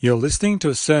You're listening to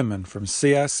a sermon from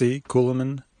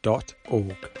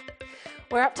crccoolman.org.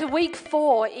 We're up to week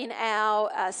 4 in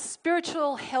our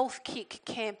spiritual health kick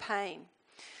campaign.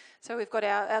 So we've got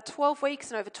our 12 weeks,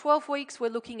 and over 12 weeks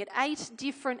we're looking at 8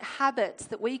 different habits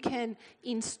that we can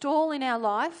install in our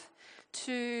life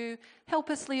to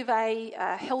help us live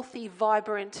a healthy,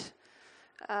 vibrant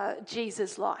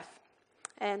Jesus life.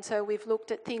 And so we've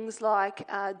looked at things like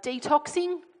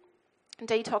detoxing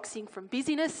from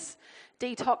busyness,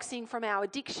 detoxing from our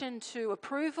addiction to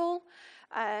approval,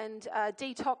 and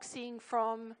detoxing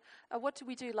from, what did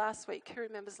we do last week? Who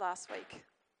remembers last week?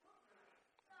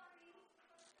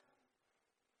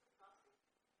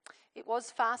 It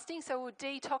was fasting, so we're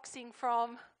detoxing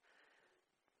from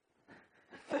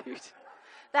food.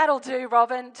 That'll do,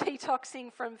 Robin.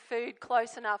 Detoxing from food,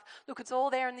 close enough. Look, it's all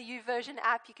there in the YouVersion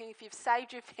app. You can, if you've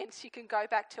saved your events, you can go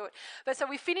back to it. But so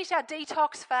we finished our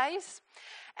detox phase,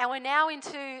 and we're now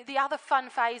into the other fun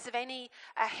phase of any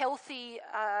healthy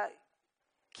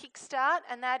kickstart,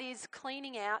 and that is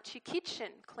cleaning out your kitchen,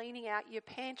 cleaning out your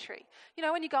pantry. You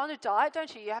know, when you go on a diet,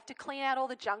 don't you? You have to clean out all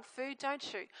the junk food,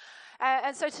 don't you?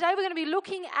 And so today we're going to be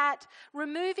looking at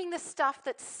removing the stuff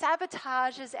that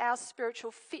sabotages our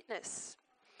spiritual fitness.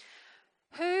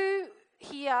 Who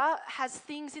here has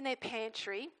things in their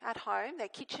pantry at home, their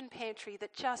kitchen pantry,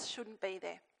 that just shouldn't be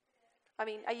there? I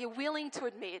mean, are you willing to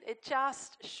admit it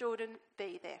just shouldn't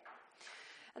be there?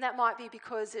 And that might be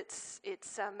because it's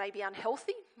maybe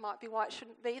unhealthy, might be why it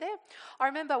shouldn't be there. I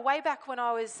remember way back when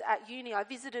I was at uni, I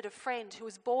visited a friend who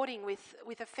was boarding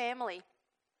with a family.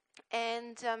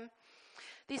 And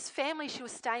this family she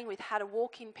was staying with had a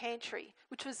walk-in pantry,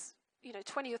 which was,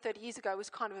 20 or 30 years ago was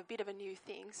kind of a bit of a new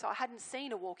thing. So I hadn't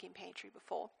seen a walk-in pantry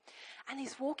before. And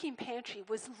this walk-in pantry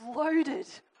was loaded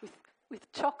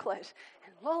with chocolate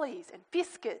and lollies and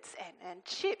biscuits and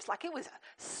chips. Like, it was a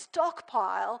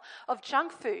stockpile of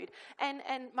junk food. And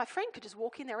my friend could just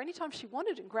walk in there anytime she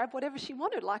wanted and grab whatever she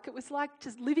wanted. Like, it was like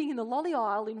just living in the lolly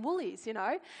aisle in Woolies,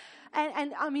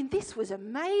 And I mean, this was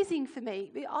amazing for me.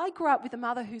 I grew up with a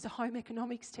mother who's a home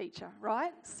economics teacher,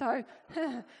 right? So,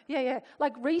 yeah.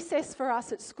 Like, recess for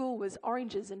us at school was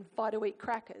oranges and Vita-Weat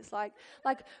crackers. Like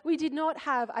we did not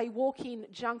have a walk-in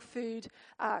junk food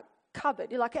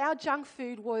cupboard. Like, our junk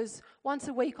food was once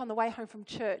a week on the way home from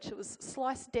church. It was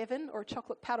sliced Devon or a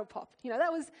chocolate paddle pop.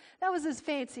 That was as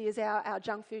fancy as our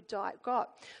junk food diet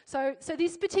got. So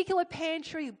this particular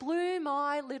pantry blew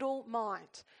my little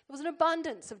mind. There was an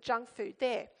abundance of junk food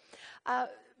there.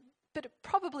 But it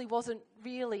probably wasn't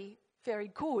really very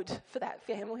good for that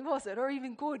family, was it? Or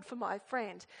even good for my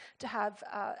friend to have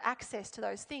access to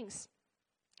those things.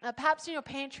 Perhaps in your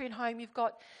pantry at home you've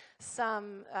got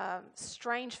some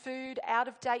strange food,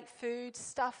 out-of-date food,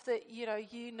 stuff that you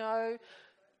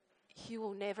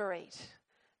will never eat.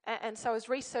 And so as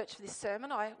research for this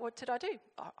sermon, what did I do?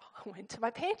 I went to my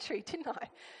pantry, didn't I?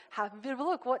 Have a bit of a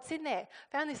look. What's in there?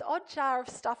 Found this odd jar of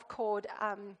stuff called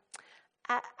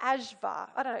Ajvar.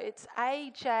 I don't know, it's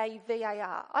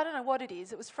Ajvar. I don't know what it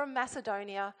is. It was from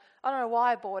Macedonia. I don't know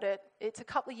why I bought it. It's a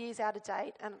couple of years out of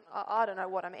date, and I don't know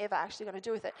what I'm ever actually going to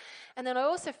do with it. And then I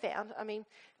also found,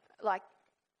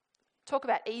 talk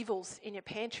about evils in your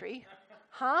pantry.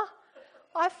 Huh?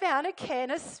 I found a can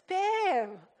of Spam.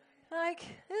 Like,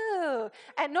 ew.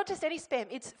 And not just any Spam,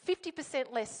 it's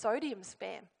 50% less sodium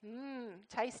Spam.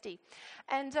 Tasty.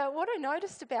 And what I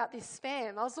noticed about this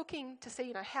Spam, I was looking to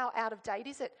see, how out of date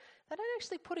is it. They don't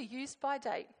actually put a used by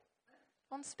date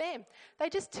on Spam. They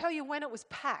just tell you when it was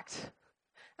packed.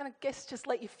 And I guess just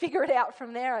let you figure it out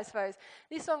from there, I suppose.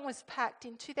 This one was packed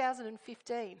in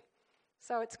 2015.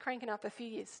 So it's cranking up a few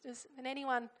years. Would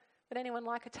anyone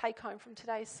like a take home from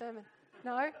today's sermon?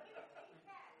 No?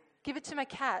 Give it to my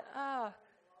cat. Oh,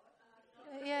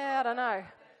 yeah, I don't know.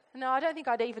 No, I don't think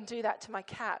I'd even do that to my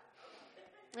cat.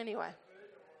 Anyway,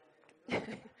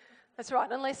 that's right.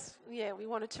 Unless, we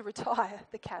wanted to retire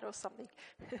the cat or something.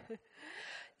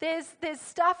 There's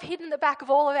stuff hidden in the back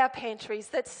of all of our pantries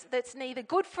that's neither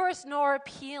good for us nor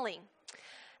appealing,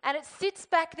 and it sits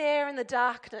back there in the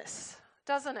darkness,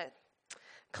 doesn't it?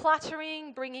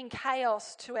 Cluttering, bringing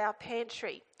chaos to our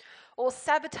pantry, or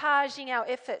sabotaging our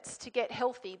efforts to get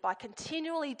healthy by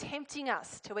continually tempting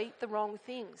us to eat the wrong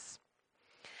things.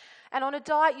 And on a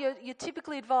diet, you're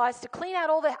typically advised to clean out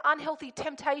all the unhealthy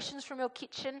temptations from your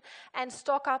kitchen and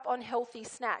stock up on healthy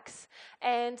snacks.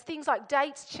 And things like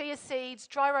dates, chia seeds,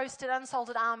 dry roasted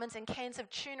unsalted almonds, and cans of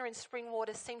tuna and spring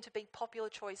water seem to be popular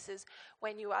choices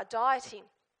when you are dieting.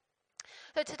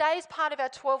 So today's part of our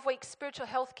 12-week spiritual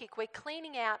health kick. We're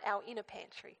cleaning out our inner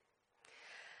pantry.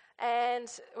 And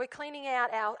we're cleaning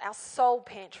out our soul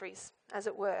pantries, as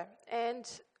it were. And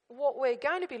what we're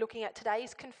going to be looking at today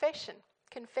is confession.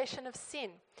 Confession of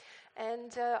sin.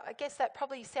 And I guess that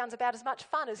probably sounds about as much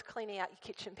fun as cleaning out your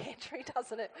kitchen pantry,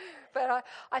 doesn't it? But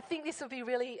I think this will be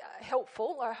really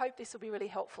helpful. I hope this will be really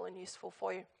helpful and useful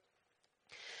for you.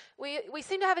 We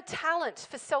seem to have a talent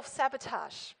for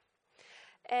self-sabotage.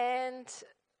 And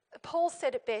Paul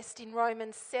said it best in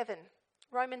Romans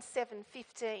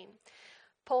 7:15.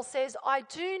 Paul says, I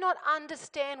do not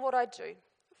understand what I do,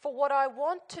 for what I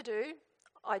want to do,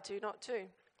 I do not do.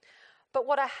 But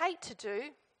what I hate to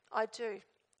do, I do.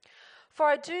 For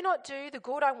I do not do the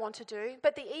good I want to do,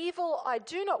 but the evil I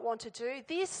do not want to do,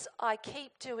 this I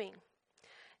keep doing.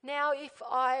 Now, if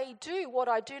I do what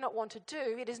I do not want to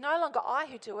do, it is no longer I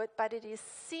who do it, but it is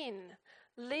sin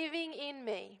living in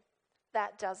me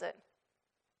that does it.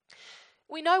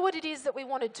 We know what it is that we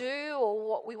want to do or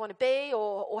what we want to be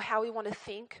or how we want to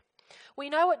think. We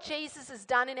know what Jesus has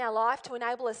done in our life to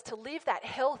enable us to live that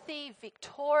healthy,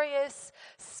 victorious,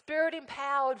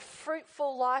 spirit-empowered,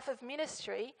 fruitful life of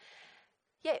ministry.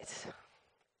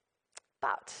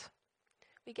 But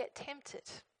we get tempted,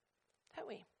 don't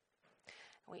we?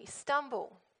 We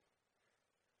stumble,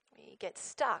 we get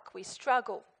stuck, we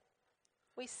struggle,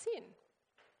 we sin.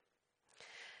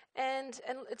 And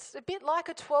it's a bit like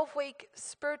a 12-week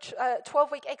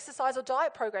exercise or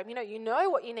diet program. You know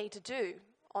what you need to do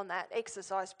on that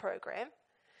exercise program.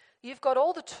 You've got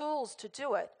all the tools to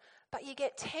do it, but you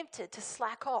get tempted to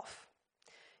slack off.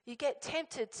 You get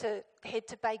tempted to head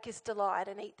to Baker's Delight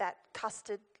and eat that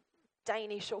custard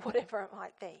Danish or whatever it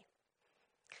might be.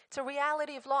 It's a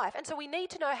reality of life. And so we need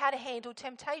to know how to handle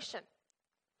temptation.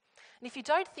 And if you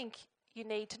don't think you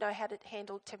need to know how to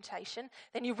handle temptation,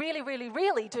 then you really, really,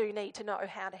 really do need to know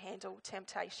how to handle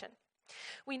temptation.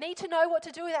 We need to know what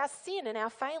to do with our sin and our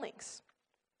failings.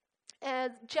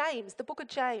 James, the book of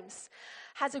James,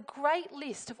 has a great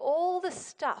list of all the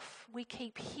stuff we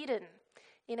keep hidden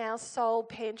in our soul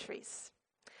pantries.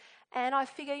 And I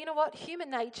figure, you know what, human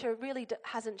nature really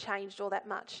hasn't changed all that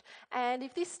much. And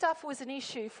if this stuff was an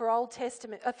issue for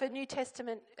for New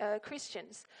Testament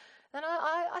Christians, then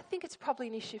I think it's probably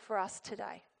an issue for us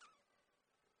today.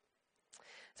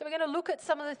 So we're going to look at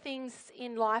some of the things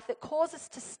in life that cause us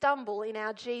to stumble in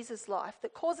our Jesus life,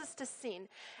 that cause us to sin,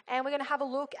 and we're going to have a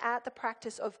look at the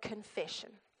practice of confession.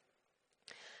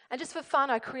 And just for fun,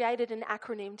 I created an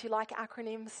acronym. Do you like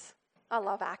acronyms? I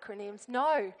love acronyms.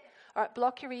 No. All right,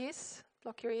 block your ears.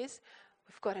 Block your ears.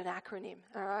 We've got an acronym,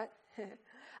 all right?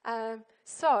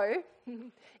 So,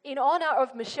 in honour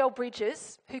of Michelle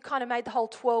Bridges, who kind of made the whole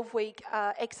 12-week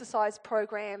exercise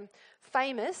program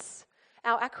famous,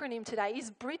 our acronym today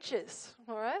is BRIDGES,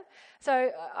 all right?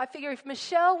 So I figure if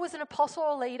Michelle was an apostle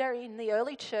or leader in the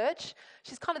early church,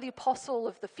 she's kind of the apostle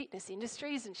of the fitness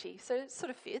industry, isn't she? So it sort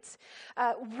of fits.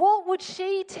 What would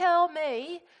she tell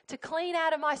me to clean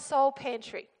out of my soul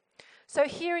pantry? So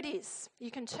here it is.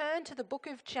 You can turn to the book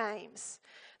of James.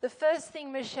 The first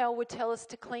thing Michelle would tell us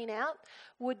to clean out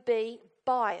would be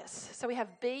bias. So we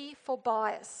have B for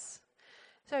bias.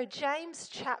 So James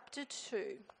chapter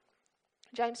 2.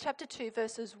 James chapter 2,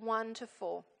 verses 1 to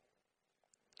 4.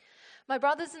 My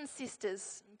brothers and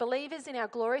sisters, believers in our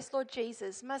glorious Lord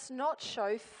Jesus, must not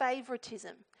show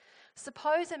favoritism.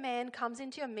 Suppose a man comes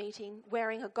into your meeting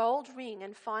wearing a gold ring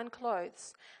and fine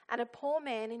clothes, and a poor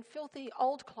man in filthy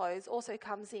old clothes also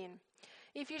comes in.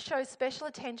 If you show special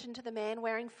attention to the man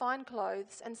wearing fine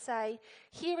clothes and say,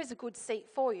 "Here is a good seat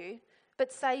for you,"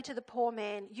 but say to the poor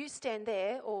man, "You stand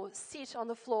there," or "Sit on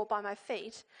the floor by my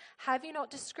feet," have you not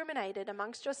discriminated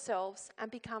amongst yourselves and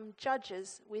become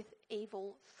judges with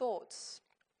evil thoughts?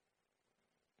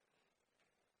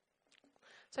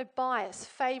 So bias,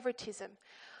 favoritism.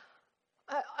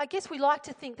 I guess we like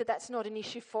to think that that's not an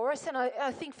issue for us, and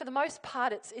I think for the most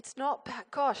part it's not, but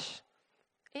gosh,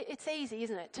 it's easy,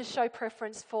 isn't it, to show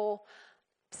preference for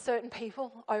certain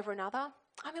people over another.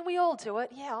 I mean, we all do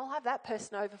it. Yeah, I'll have that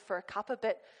person over for a cuppa,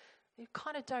 but you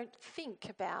kind of don't think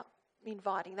about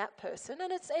inviting that person.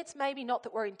 And it's maybe not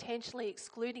that we're intentionally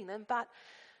excluding them, but,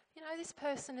 you know, this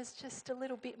person is just a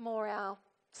little bit more our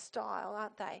style,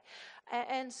 aren't they?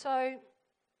 And so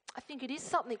I think it is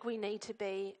something we need to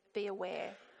be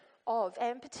aware of,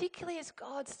 and particularly as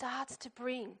God starts to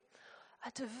bring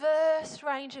a diverse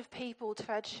range of people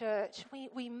to our church.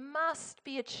 We must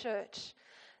be a church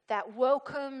that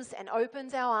welcomes and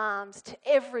opens our arms to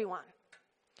everyone,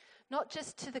 not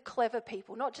just to the clever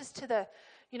people, not just to the,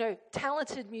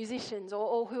 talented musicians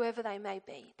or whoever they may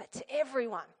be, but to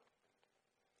everyone.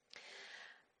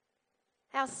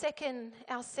 Our second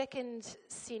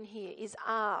sin here is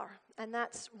R, and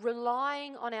that's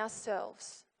relying on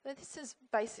ourselves. Now, this is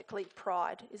basically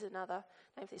pride, is another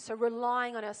name for this. So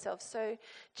relying on ourselves. So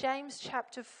James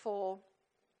chapter 4,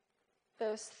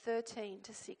 verse 13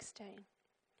 to 16.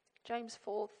 James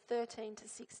 4, 13 to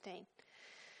 16.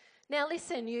 Now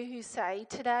listen, you who say,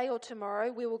 today or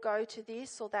tomorrow we will go to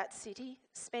this or that city,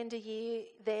 spend a year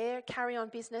there, carry on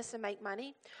business and make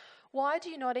money. Why do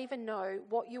you not even know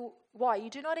what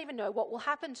will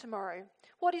happen tomorrow?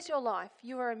 What is your life?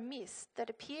 You are a mist that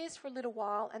appears for a little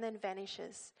while and then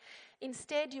vanishes.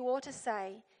 Instead, you ought to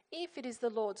say, if it is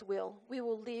the Lord's will, we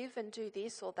will live and do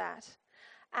this or that.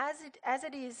 As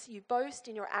it is, you boast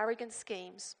in your arrogant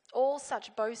schemes. All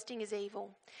such boasting is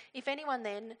evil. If anyone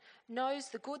then knows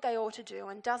the good they ought to do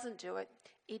and doesn't do it,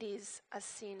 it is a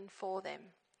sin for them.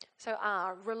 So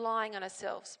relying on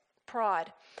ourselves,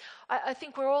 pride. I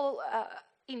think we're all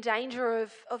in danger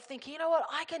of thinking, you know what,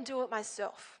 I can do it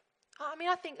myself. I mean,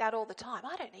 I think that all the time.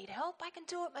 I don't need help. I can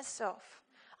do it myself.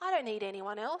 I don't need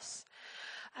anyone else.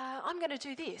 I'm going to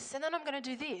do this, and then I'm going to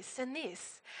do this and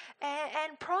this.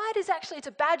 And pride is actually, it's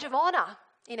a badge of honour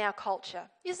in our culture,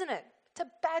 isn't it? It's a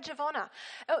badge of honour.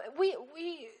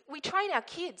 We train our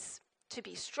kids to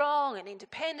be strong and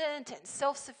independent and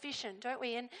self-sufficient, don't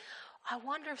we? And I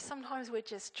wonder if sometimes we're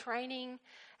just training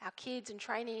our kids and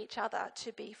training each other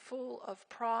to be full of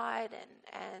pride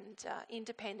and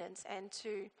independence, and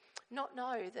to not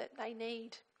know that they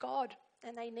need God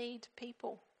and they need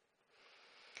people.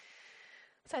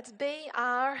 So it's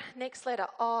B-R, next letter,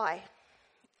 I.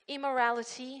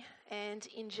 Immorality and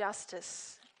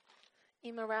injustice.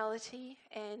 Immorality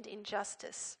and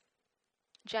injustice.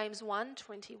 James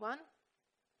 1:21.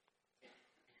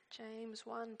 James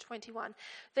 1:21.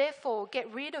 Therefore, get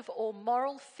rid of all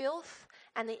moral filth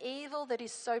and the evil that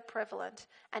is so prevalent,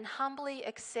 and humbly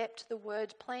accept the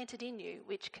word planted in you,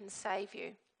 which can save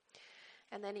you.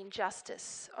 And then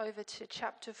injustice, over to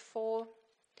chapter 4,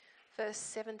 verse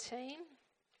 17.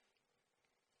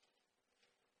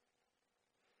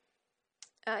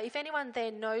 If anyone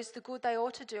then knows the good they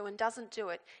ought to do and doesn't do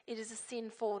it, it is a sin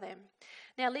for them.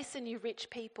 Now listen, you rich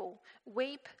people,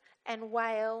 weep and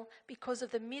wail because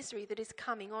of the misery that is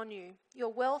coming on you.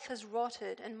 Your wealth has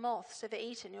rotted and moths have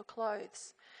eaten your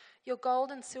clothes. Your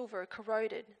gold and silver are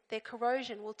corroded. Their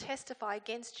corrosion will testify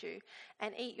against you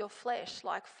and eat your flesh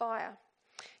like fire.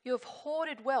 You have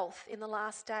hoarded wealth in the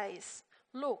last days.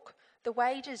 Look, the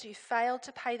wages you failed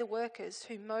to pay the workers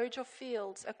who mowed your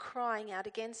fields are crying out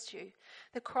against you.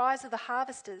 The cries of the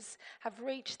harvesters have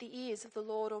reached the ears of the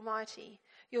Lord Almighty.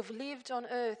 You have lived on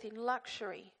earth in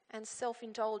luxury and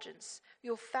self-indulgence.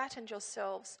 You have fattened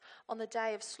yourselves on the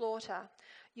day of slaughter.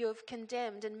 You have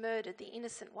condemned and murdered the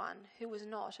innocent one who was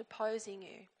not opposing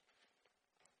you.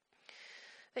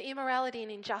 The immorality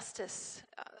and injustice,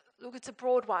 look, it's a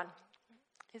broad one,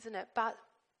 isn't it? But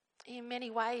in many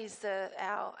ways,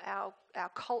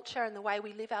 our culture and the way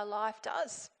we live our life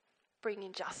does bring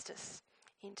injustice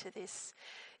into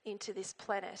this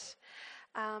planet.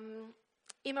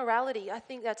 Immorality, I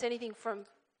think that's anything from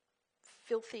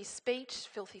filthy speech,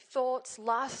 filthy thoughts,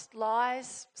 lust,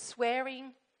 lies,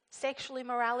 swearing, sexual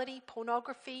immorality,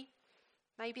 pornography.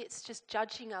 Maybe it's just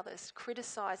judging others,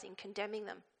 criticising, condemning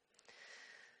them.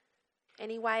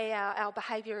 Anyway, our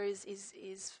behaviour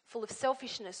is full of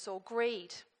selfishness or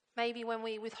greed. Maybe when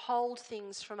we withhold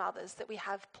things from others that we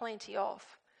have plenty of.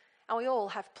 And we all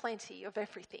have plenty of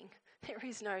everything. There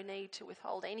is no need to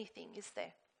withhold anything, is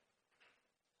there?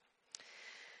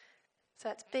 So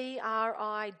that's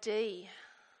B-R-I-D.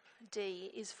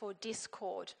 D is for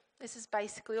discord. This is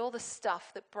basically all the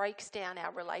stuff that breaks down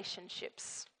our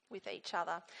relationships with each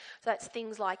other. So that's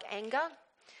things like anger.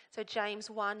 So James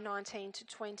 1:19 to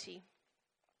 20.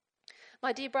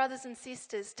 My dear brothers and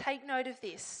sisters, take note of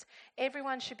this.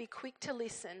 Everyone should be quick to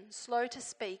listen, slow to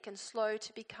speak, and slow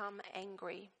to become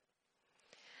angry.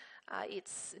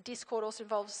 Discord also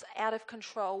involves out of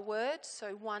control words,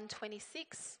 so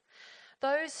 1:26.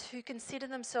 Those who consider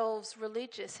themselves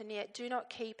religious and yet do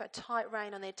not keep a tight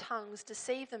rein on their tongues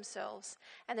deceive themselves,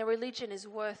 and their religion is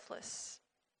worthless.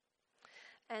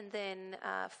 And then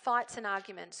fights and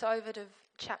arguments, over to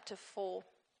chapter 4.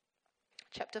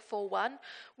 Chapter 4:1.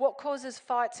 What causes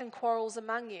fights and quarrels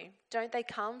among you? Don't they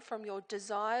come from your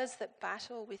desires that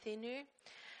battle within you?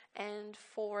 And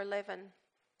 4:11.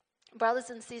 Brothers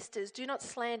and sisters, do not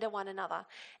slander one another.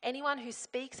 Anyone who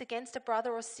speaks against a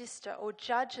brother or sister or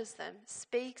judges them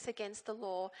speaks against the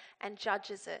law and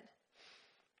judges it.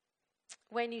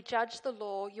 When you judge the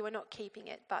law, you are not keeping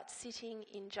it, but sitting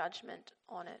in judgment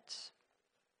on it.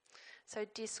 So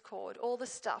discord, all the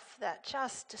stuff that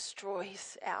just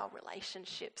destroys our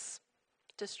relationships,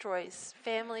 destroys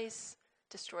families,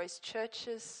 destroys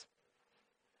churches.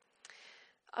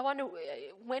 I wonder,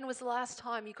 when was the last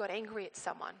time you got angry at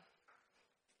someone?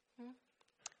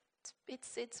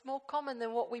 It's more common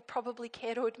than what we probably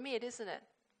care to admit, isn't it?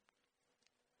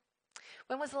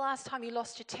 When was the last time you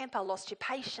lost your temper, lost your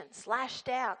patience, lashed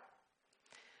out?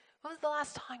 When was the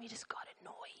last time you just got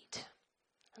annoyed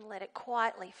and let it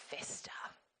quietly fester?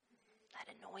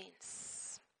 That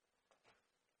annoyance.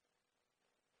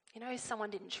 You know, someone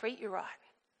didn't treat you right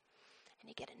and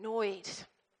you get annoyed,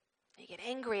 you get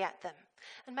angry at them,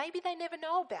 and maybe they never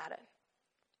know about it.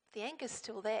 The anger's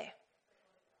still there.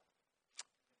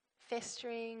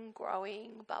 Festering,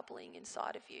 growing, bubbling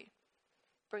inside of you.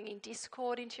 Bringing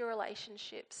discord into your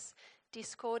relationships,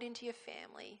 discord into your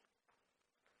family,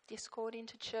 discord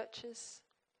into churches.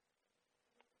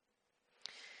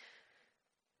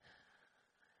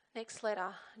 Next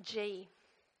letter, G,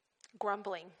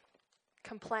 grumbling,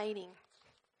 complaining.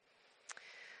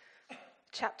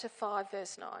 Chapter 5,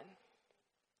 verse 9.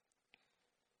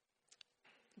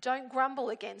 Don't grumble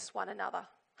against one another.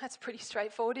 That's pretty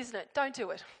straightforward, isn't it? Don't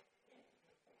do it.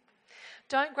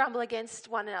 Don't grumble against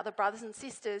one another, brothers and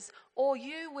sisters, or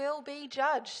you will be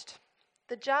judged.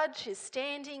 The judge is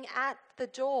standing at the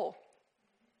door.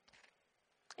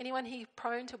 Anyone here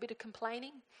prone to a bit of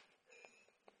complaining?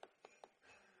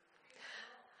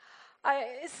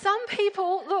 Some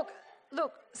people, look,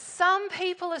 some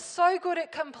people are so good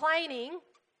at complaining,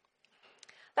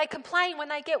 they complain when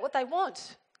they get what they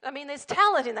want. I mean, there's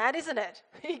talent in that, isn't it?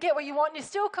 You get what you want and you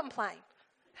still complain.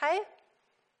 Hey?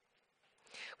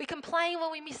 We complain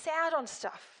when we miss out on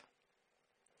stuff.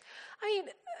 I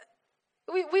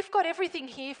mean, we've got everything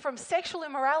here from sexual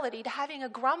immorality to having a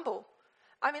grumble.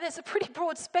 I mean, there's a pretty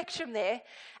broad spectrum there.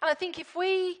 And I think if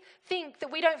we think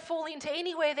that we don't fall into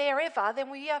anywhere there ever,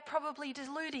 then we are probably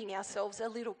deluding ourselves a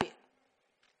little bit.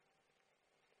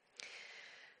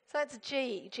 So that's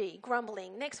G,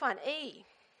 grumbling. Next one, E.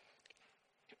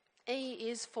 E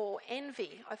is for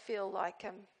envy. I feel like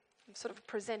I'm sort of a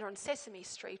presenter on Sesame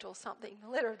Street or something. The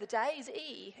letter of the day is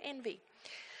E, envy.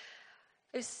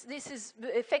 This is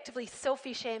effectively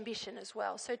selfish ambition as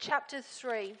well. So chapter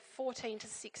 3, 14 to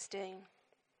 16.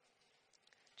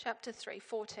 Chapter 3,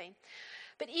 14.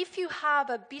 But if you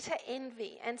harbour bitter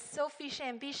envy and selfish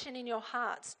ambition in your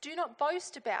hearts, do not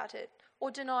boast about it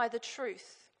or deny the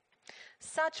truth.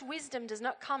 Such wisdom does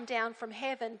not come down from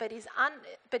heaven, but is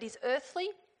earthly,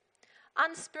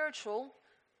 unspiritual,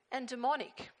 and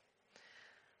demonic.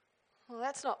 Well,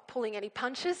 that's not pulling any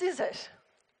punches, is it?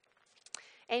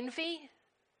 Envy,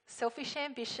 selfish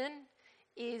ambition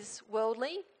is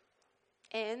worldly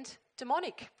and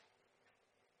demonic.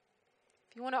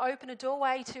 If you want to open a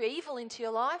doorway to evil into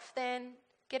your life, then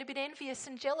get a bit envious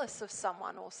and jealous of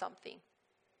someone or something.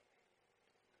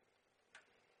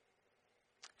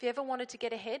 Have you ever wanted to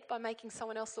get ahead by making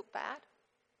someone else look bad?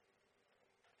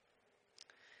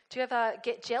 Do you ever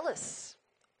get jealous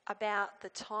about the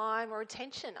time or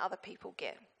attention other people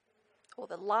get, or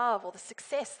the love or the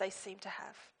success they seem to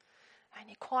have? And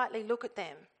you quietly look at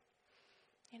them.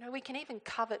 You know, we can even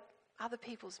covet other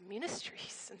people's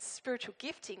ministries and spiritual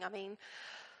gifting. I mean,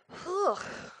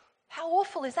 how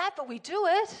awful is that? But we do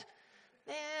it.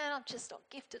 Man, I'm just not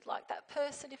gifted like that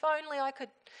person. If only I could,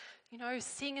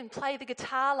 sing and play the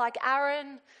guitar like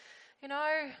Aaron.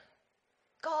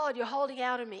 God, you're holding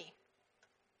out on me.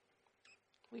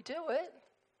 We do it.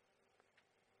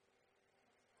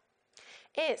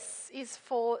 S is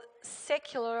for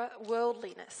secular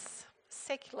worldliness.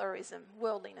 Secularism,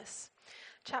 worldliness.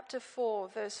 Chapter 4,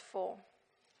 verse 4.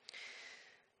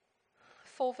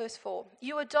 4 verse 4.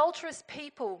 You adulterous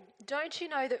people, don't you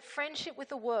know that friendship with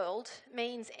the world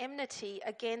means enmity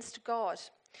against God?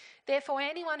 Therefore,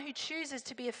 anyone who chooses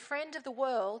to be a friend of the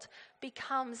world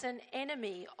becomes an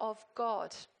enemy of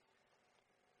God.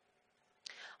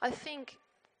 I think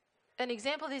an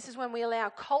example of this is when we allow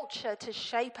culture to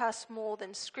shape us more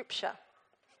than Scripture.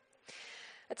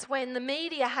 It's when the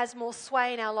media has more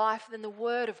sway in our life than the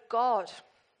Word of God.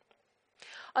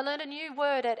 I learned a new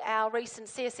word at our recent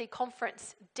CSE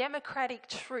conference, democratic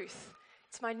truth.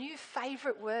 It's my new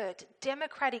favourite word,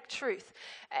 democratic truth.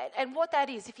 And what that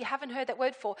is, if you haven't heard that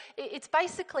word before, it's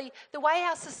basically the way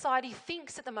our society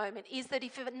thinks at the moment is that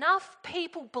if enough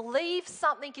people believe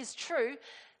something is true,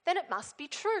 then it must be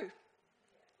true.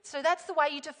 So that's the way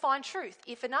you define truth.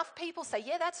 If enough people say,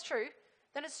 yeah, that's true,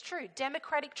 then it's true.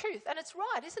 Democratic truth. And it's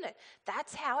right, isn't it?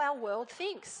 That's how our world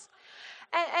thinks.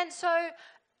 And so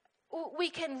we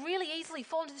can really easily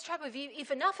fall into this trap of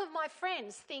if enough of my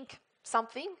friends think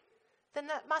something, then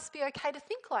that must be okay to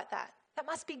think like that. That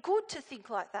must be good to think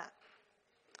like that.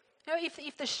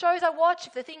 If the shows I watch,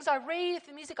 if the things I read, if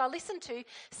the music I listen to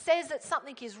says that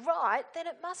something is right, then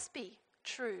it must be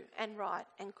true and right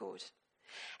and good.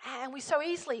 And we so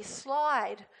easily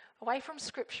slide away from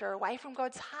Scripture, away from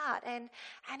God's heart, and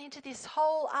into this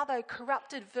whole other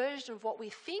corrupted version of what we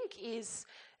think is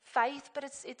faith, but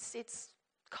it's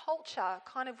culture,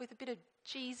 kind of with a bit of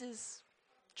Jesus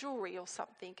jewellery or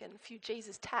something and a few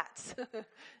Jesus tats.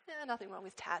 Nothing wrong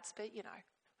with tats, but you know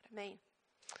what I mean.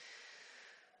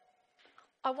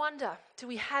 I wonder, do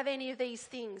we have any of these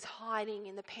things hiding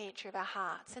in the pantry of our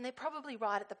hearts? And they're probably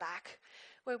right at the back,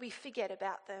 where we forget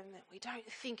about them and we don't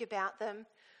think about them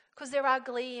because they're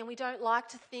ugly and we don't like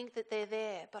to think that they're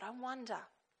there. But I wonder,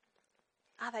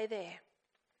 are they there?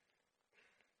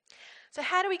 So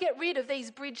how do we get rid of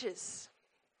these bridges?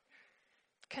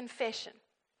 Confession.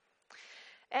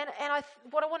 And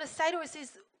what I want to say to us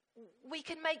is, we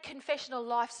can make confession a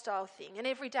lifestyle thing, an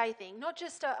everyday thing, not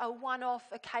just a one-off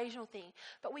occasional thing,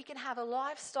 but we can have a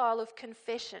lifestyle of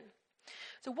confession.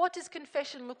 So what does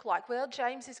confession look like? Well,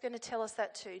 James is going to tell us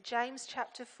that too. James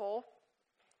chapter 4,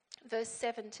 verse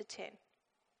 7 to 10.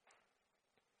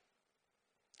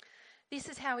 This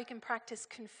is how we can practice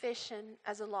confession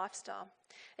as a lifestyle.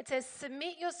 It says,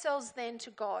 "Submit yourselves then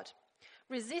to God.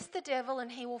 Resist the devil and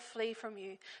he will flee from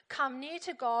you. Come near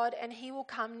to God and he will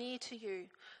come near to you.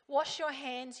 Wash your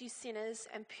hands, you sinners,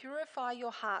 and purify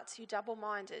your hearts, you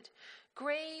double-minded.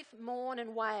 Grieve, mourn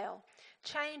and wail.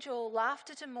 Change your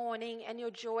laughter to mourning and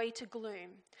your joy to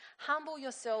gloom. Humble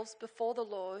yourselves before the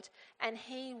Lord and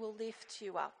he will lift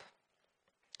you up."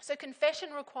 So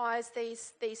confession requires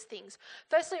these things.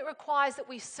 Firstly, it requires that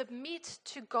we submit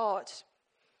to God.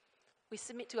 We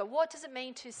submit to God. What does it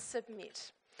mean to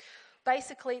submit?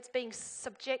 Basically, it's being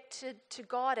subjected to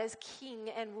God as king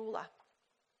and ruler.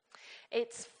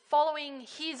 It's following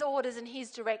his orders and his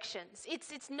directions.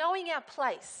 It's knowing our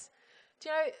place. Do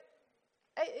you know,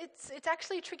 it's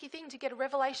actually a tricky thing to get a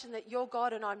revelation that you're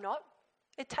God and I'm not.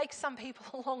 It takes some people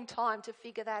a long time to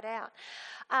figure that out.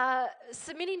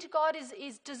 Submitting to God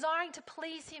is desiring to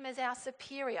please him as our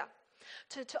superior,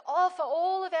 to offer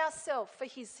all of ourselves for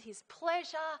his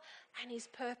pleasure and his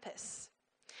purpose.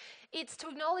 It's to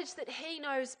acknowledge that he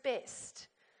knows best,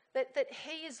 that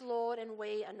he is Lord and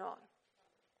we are not.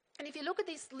 And if you look at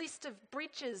this list of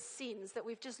bridges, sins that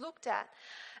we've just looked at,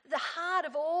 the heart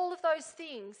of all of those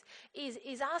things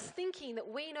is us thinking that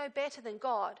we know better than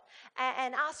God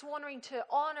and us wanting to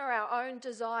honour our own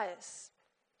desires.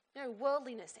 You know,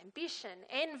 worldliness, ambition,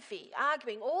 envy,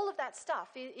 arguing, all of that stuff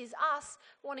is us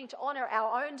wanting to honour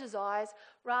our own desires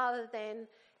rather than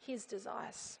his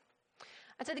desires.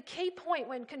 And so the key point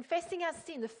when confessing our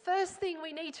sin, the first thing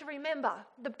we need to remember,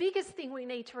 the biggest thing we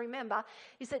need to remember,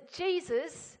 is that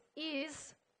Jesus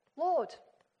is Lord.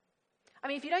 I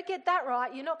mean, if you don't get that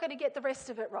right, you're not going to get the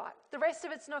rest of it right. The rest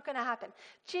of it's not going to happen.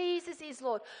 Jesus is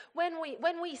Lord. When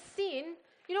we sin,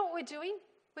 you know what we're doing?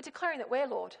 We're declaring that we're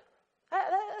Lord.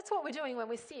 That's what we're doing when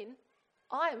we sin.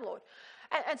 I am Lord.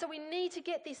 And so we need to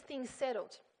get these things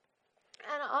settled.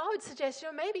 And I would suggest,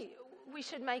 maybe we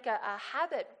should make a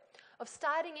habit of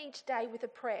starting each day with a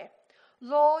prayer.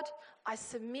 Lord, I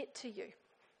submit to you.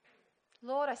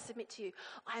 Lord, I submit to you.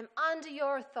 I am under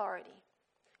your authority.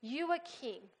 You are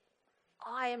king.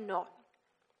 I am not.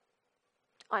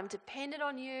 I'm dependent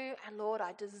on you, and Lord,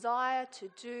 I desire to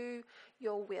do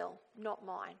your will, not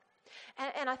mine.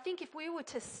 And I think if we were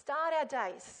to start our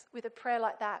days with a prayer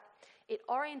like that, it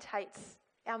orientates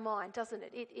our mind, doesn't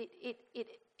it?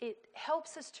 It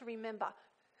helps us to remember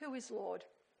who is Lord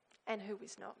and who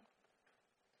is not.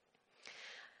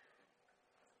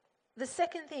 The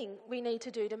second thing we need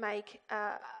to do to make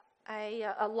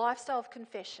a lifestyle of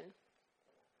confession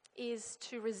is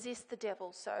to resist the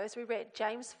devil. So as we read,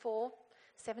 James 4,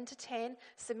 7 to 10,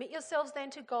 submit yourselves then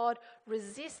to God,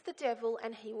 resist the devil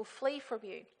and he will flee from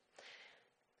you.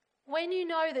 When you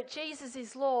know that Jesus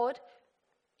is Lord,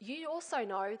 you also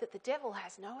know that the devil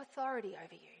has no authority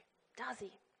over you, does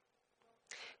he?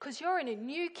 Because you're in a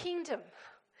new kingdom.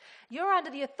 You're under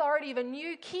the authority of a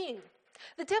new king.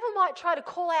 The devil might try to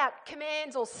call out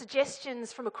commands or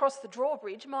suggestions from across the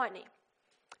drawbridge, mightn't he?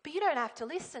 But you don't have to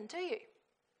listen, do you?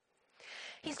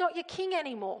 He's not your king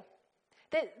anymore.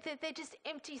 They're just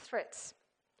empty threats.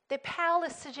 They're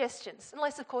powerless suggestions,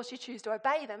 unless, of course, you choose to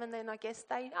obey them, and then I guess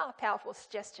they are powerful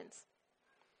suggestions.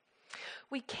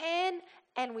 We can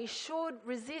and we should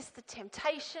resist the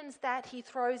temptations that he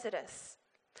throws at us.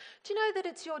 Do you know that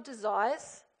it's your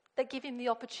desires that give him the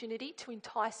opportunity to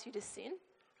entice you to sin?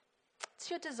 It's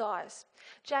your desires.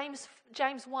 James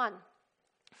 1,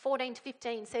 14 to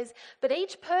 15 says, "But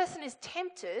each person is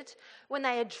tempted when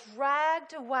they are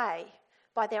dragged away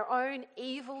by their own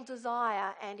evil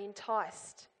desire and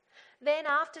enticed. Then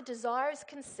after desire is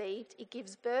conceived, it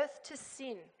gives birth to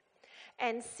sin.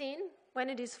 And sin, when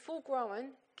it is full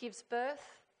grown, gives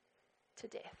birth to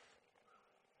death."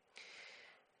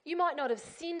 You might not have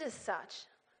sinned as such,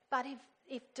 but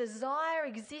if desire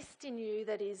exists in you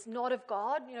that is not of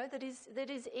God, that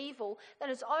is evil, then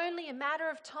it's only a matter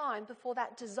of time before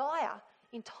that desire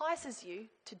entices you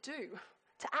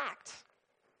to act.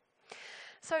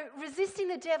 So resisting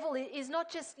the devil is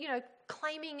not just,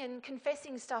 claiming and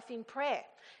confessing stuff in prayer.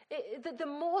 The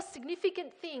more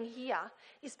significant thing here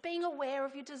is being aware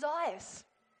of your desires.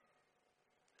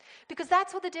 Because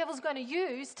that's what the devil's going to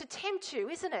use to tempt you,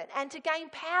 isn't it? And to gain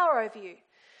power over you.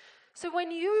 So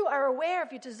when you are aware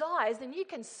of your desires, then you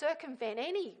can circumvent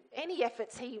any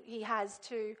efforts he has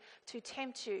to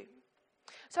tempt you.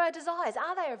 So our desires,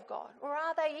 are they of God or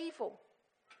are they evil?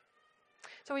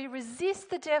 So we resist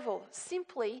the devil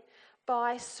simply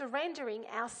by surrendering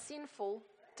our sinful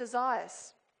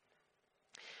desires.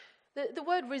 The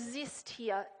word resist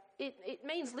here, it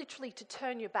means literally to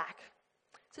turn your back.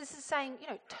 So this is saying,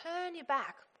 turn your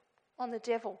back on the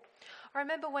devil. I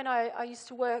remember when I used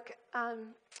to work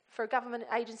for a government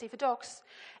agency for docs,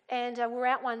 and we were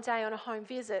out one day on a home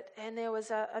visit, and there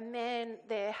was a man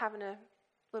there having a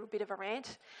little bit of a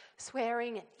rant,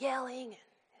 swearing and yelling, and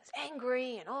he was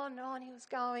angry, and on he was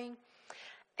going.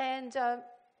 And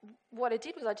what I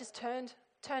did was I just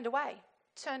turned away,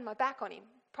 turned my back on him.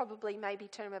 Probably maybe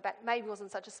turning my back, maybe wasn't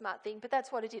such a smart thing, but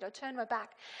that's what I did. I turned my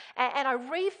back and I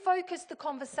refocused the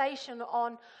conversation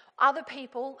on other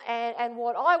people and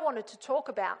what I wanted to talk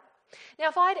about. Now,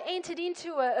 if I'd entered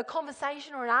into a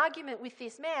conversation or an argument with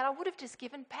this man, I would have just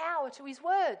given power to his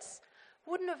words,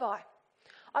 wouldn't have I?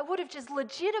 I would have just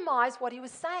legitimized what he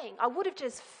was saying. I would have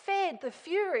just fed the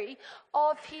fury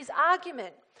of his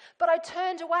argument. But I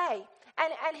turned away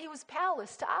and he was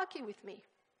powerless to argue with me.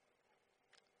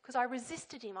 Because I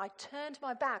resisted him. I turned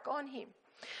my back on him.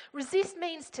 Resist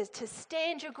means to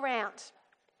stand your ground.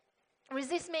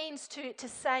 Resist means to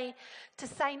say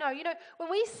no. When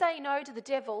we say no to the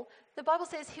devil, the Bible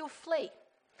says he'll flee.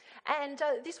 And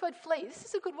this word flee, this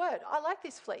is a good word. I like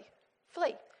this flee.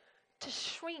 Flee. To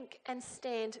shrink and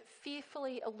stand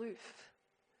fearfully aloof.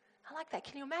 I like that.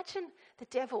 Can you imagine the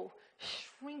devil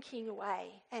shrinking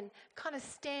away and kind of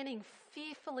standing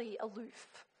fearfully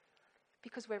aloof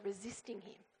because we're resisting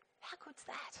him? How good's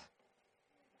that?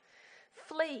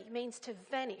 Flee means to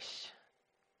vanish,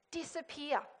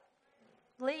 disappear,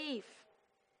 leave.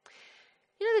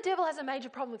 The devil has a major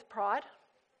problem with pride.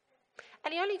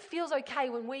 And he only feels okay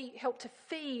when we help to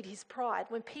feed his pride,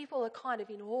 when people are kind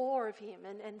of in awe of him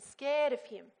and scared of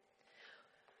him.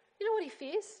 You know what he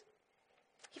fears?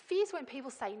 He fears when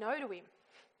people say no to him.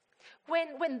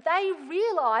 When they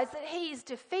realise that he is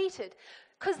defeated.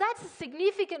 Because that's a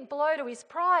significant blow to his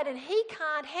pride and he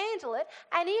can't handle it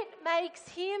and it makes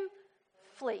him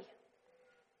flee.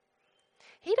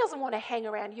 He doesn't want to hang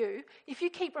around you if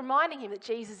you keep reminding him that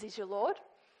Jesus is your Lord,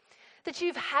 that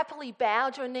you've happily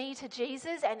bowed your knee to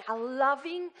Jesus and are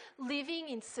loving, living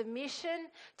in submission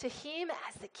to him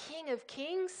as the King of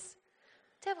Kings.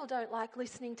 The devil don't like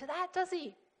listening to that, does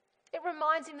he? It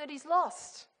reminds him that he's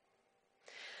lost.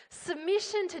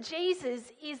 Submission to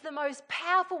Jesus is the most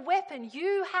powerful weapon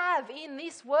you have in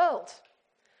this world.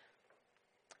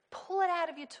 Pull it out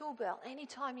of your tool belt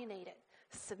anytime you need it.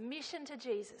 Submission to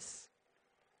Jesus.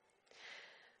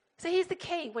 So here's the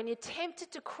key. When you're tempted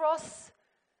to cross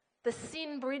the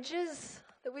sin bridges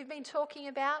that we've been talking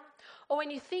about, or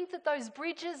when you think that those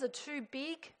bridges are too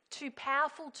big, too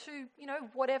powerful, too,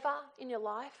 whatever in your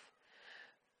life,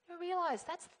 you realise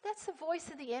that's the voice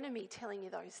of the enemy telling you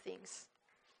those things.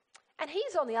 And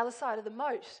he's on the other side of the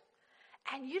moat.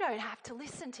 And you don't have to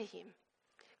listen to him.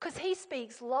 Because he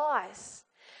speaks lies.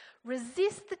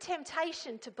 Resist the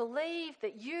temptation to believe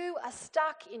that you are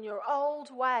stuck in your old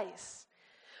ways.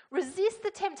 Resist the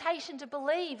temptation to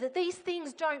believe that these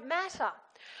things don't matter.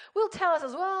 We'll tell us,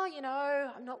 well,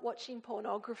 I'm not watching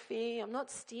pornography, I'm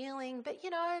not stealing, but,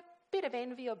 a bit of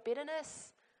envy or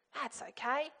bitterness, that's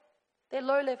okay. They're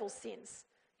low-level sins.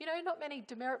 Not many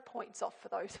demerit points off for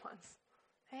those ones.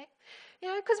 Okay?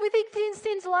 Because we think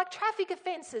sins are like traffic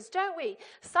offences, don't we?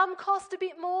 Some cost a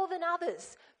bit more than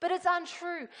others, but it's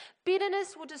untrue.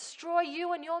 Bitterness will destroy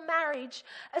you and your marriage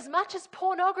as much as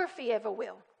pornography ever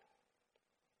will.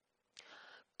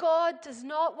 God does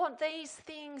not want these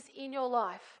things in your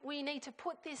life. We need to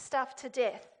put this stuff to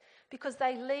death because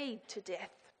they lead to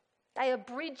death. They are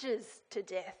bridges to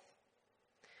death.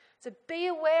 So be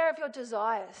aware of your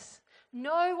desires.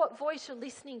 Know what voice you're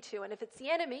listening to, and if it's the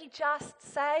enemy,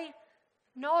 just say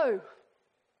no.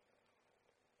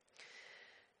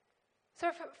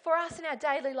 So for us in our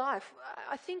daily life,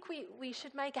 I think we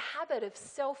should make a habit of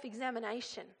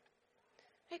self-examination,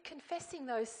 confessing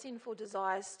those sinful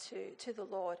desires to the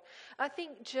Lord. I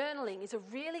think journaling is a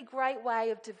really great way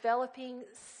of developing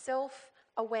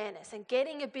self-awareness and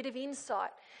getting a bit of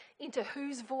insight into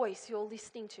whose voice you're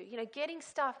listening to. Getting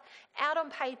stuff out on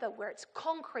paper where it's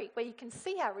concrete, where you can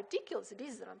see how ridiculous it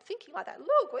is that I'm thinking like that.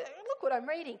 Look what I'm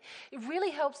reading. It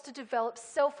really helps to develop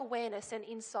self-awareness and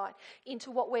insight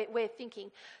into what we're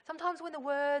thinking. Sometimes when the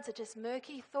words are just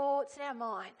murky thoughts in our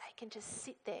mind, they can just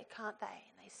sit there, can't they?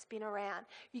 And they spin around.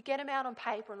 You get them out on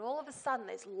paper and all of a sudden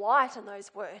there's light in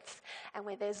those words. And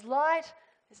where there's light,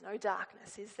 there's no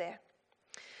darkness, is there?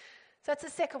 So that's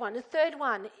the second one. The third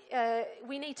one,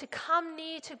 we need to come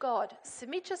near to God.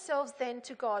 Submit yourselves then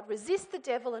to God. Resist the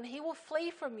devil and he will flee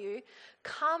from you.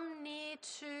 Come near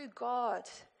to God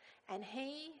and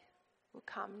he will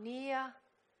come near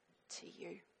to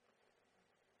you.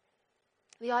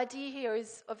 The idea here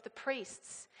is of the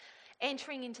priests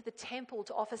entering into the temple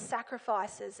to offer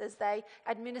sacrifices as they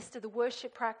administer the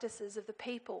worship practices of the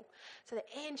people. So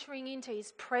they're entering into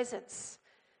his presence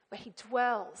where he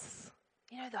dwells.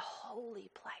 The holy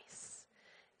place,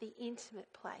 the intimate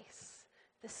place,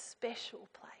 the special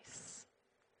place.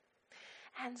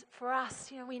 And for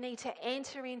us, we need to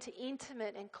enter into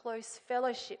intimate and close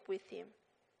fellowship with him.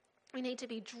 We need to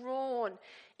be drawn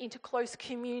into close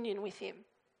communion with him.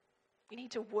 We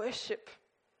need to worship.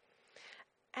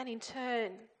 And in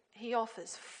turn, he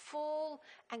offers full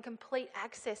and complete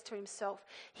access to himself.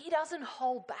 He doesn't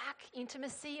hold back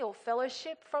intimacy or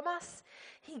fellowship from us.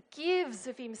 He gives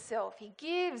of himself. He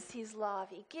gives his love.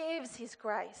 He gives his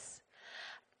grace.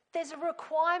 There's a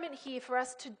requirement here for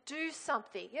us to do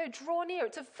something. Draw near.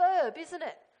 It's a verb, isn't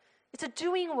it? It's a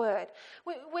doing word.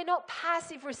 We're not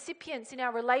passive recipients in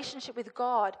our relationship with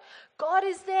God. God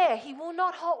is there. He will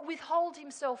not withhold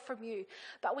himself from you.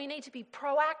 But we need to be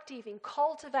proactive in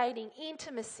cultivating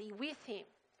intimacy with him.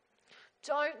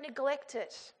 Don't neglect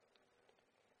it.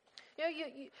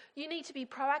 You need to be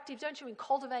proactive, don't you, in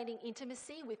cultivating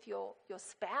intimacy with your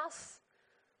spouse,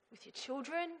 with your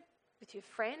children, with your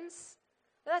friends.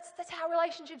 That's how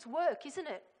relationships work, isn't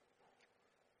it?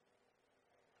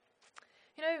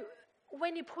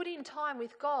 When you put in time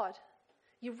with God,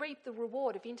 you reap the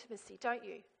reward of intimacy, don't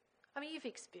you? You've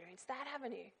experienced that,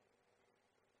 haven't you?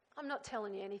 I'm not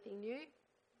telling you anything new.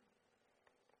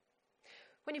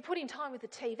 When you put in time with the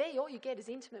TV, all you get is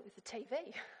intimate with the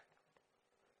TV.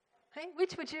 Hey,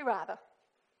 which would you rather?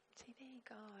 TV,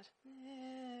 God?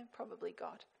 Probably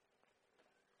God.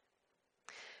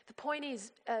 The point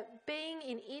is, being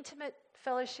in intimate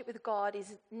fellowship with God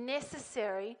is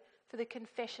necessary for the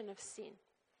confession of sin.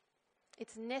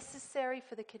 It's necessary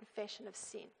for the confession of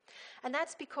sin. And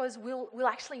that's because we'll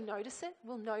actually notice it.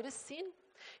 We'll notice sin.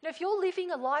 If you're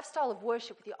living a lifestyle of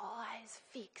worship with your eyes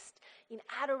fixed in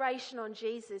adoration on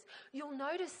Jesus, you'll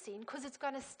notice sin because it's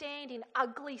going to stand in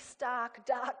ugly, stark,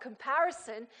 dark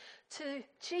comparison to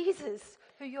Jesus,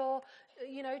 who you're,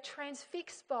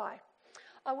 transfixed by.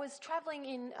 I was travelling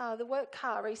in the work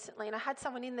car recently and I had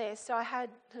someone in there, so I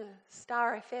had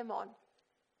Star FM on.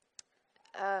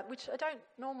 Which I don't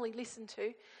normally listen to.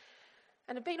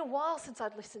 And it had been a while since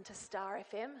I'd listened to Star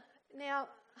FM. Now,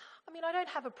 I don't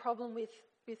have a problem with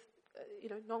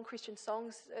non-Christian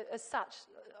songs as such.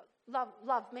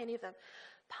 Love many of them.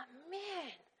 But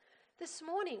man, this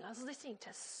morning I was listening to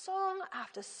song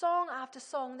after song after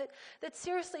song that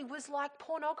seriously was like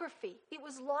pornography. It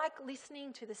was like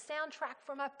listening to the soundtrack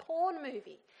from a porn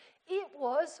movie. It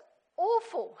was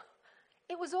awful.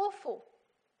 It was awful.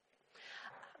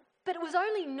 But it was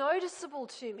only noticeable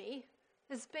to me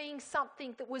as being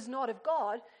something that was not of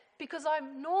God because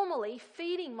I'm normally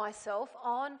feeding myself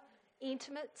on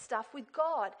intimate stuff with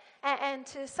God. And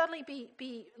to suddenly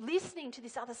be listening to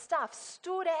this other stuff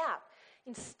stood out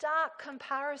in stark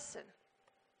comparison.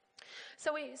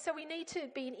 So we need to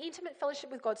be in intimate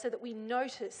fellowship with God so that we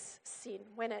notice sin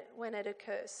when it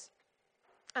occurs.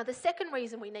 The second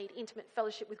reason we need intimate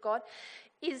fellowship with God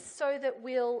is so that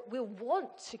we'll want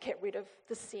to get rid of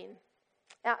the sin.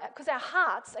 Because our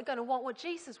hearts are going to want what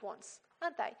Jesus wants,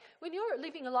 aren't they? When you're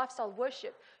living a lifestyle of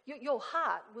worship, your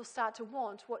heart will start to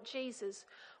want what Jesus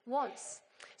wants.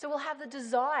 So we'll have the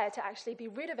desire to actually be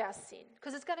rid of our sin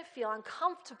because it's going to feel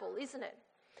uncomfortable, isn't it?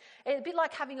 It's a bit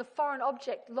like having a foreign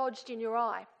object lodged in your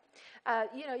eye.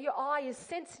 Your eye is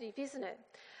sensitive, isn't it?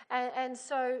 And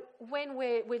so when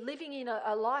we're living in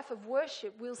a life of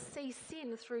worship, we'll see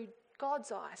sin through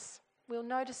God's eyes. We'll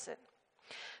notice it.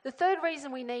 The third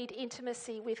reason we need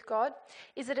intimacy with God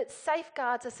is that it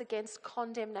safeguards us against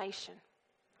condemnation.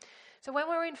 So when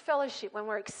we're in fellowship, when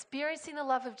we're experiencing the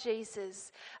love of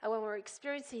Jesus, and when we're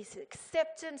experiencing his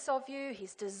acceptance of you,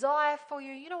 his desire for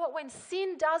you, you know what? When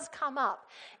sin does come up,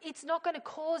 it's not going to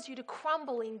cause you to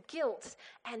crumble in guilt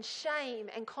and shame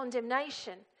and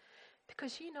condemnation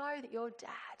because you know that your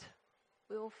dad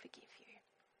will forgive you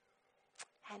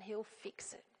and he'll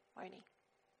fix it, won't he?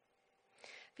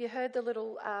 you heard there's a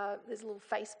little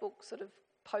Facebook sort of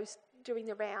post doing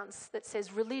the rounds that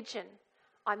says, religion,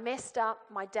 I messed up,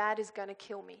 my dad is going to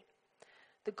kill me.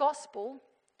 The gospel,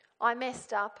 I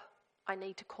messed up, I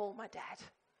need to call my dad.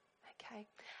 Okay?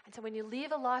 And so when you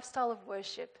live a lifestyle of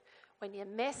worship, when you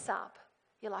mess up,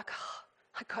 you're like, oh,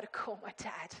 I got to call my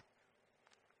dad.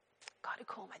 Got to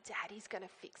call my dad. He's going to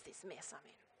fix this mess I'm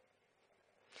in.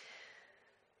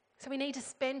 So we need to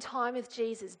spend time with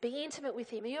Jesus. Be intimate with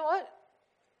him. And you know what?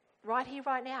 Right here,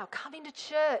 right now. Come into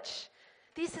church.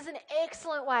 This is an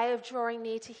excellent way of drawing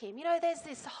near to him. You know, there's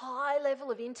this high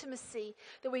level of intimacy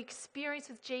that we experience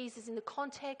with Jesus in the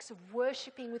context of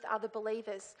worshipping with other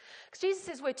believers. Because Jesus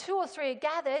says, where two or three are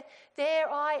gathered, there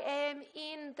I am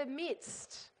in the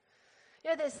midst.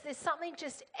 You know, there's something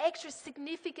just extra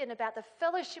significant about the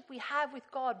fellowship we have with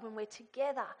God when we're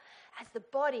together as the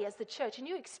body, as the church. And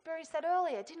you experienced that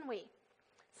earlier, didn't we?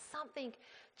 Something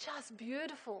just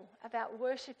beautiful about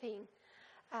worshipping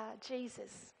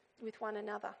Jesus with one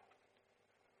another.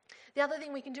 The other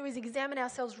thing we can do is examine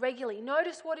ourselves regularly.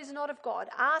 Notice what is not of God.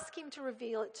 Ask him to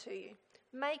reveal it to you.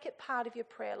 Make it part of your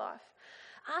prayer life.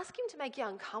 Ask him to make you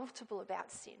uncomfortable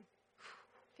about sin.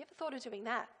 Have you ever thought of doing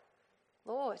that?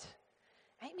 Lord,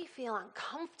 make me feel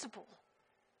uncomfortable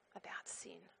about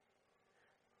sin.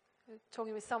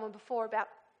 Talking with someone before about,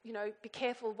 be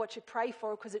careful what you pray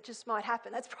for because it just might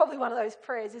happen. That's probably one of those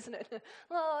prayers, isn't it?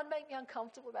 Lord, make me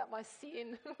uncomfortable about my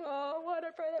sin. Oh, why did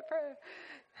I pray that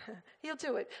prayer? He'll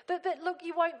do it. But look,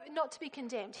 you won't, not to be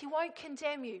condemned. He won't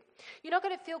condemn you. You're not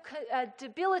going to feel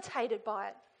debilitated by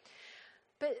it.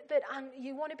 But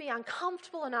you want to be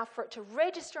uncomfortable enough for it to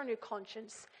register on your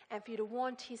conscience and for you to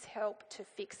want his help to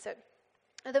fix it.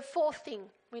 And the fourth thing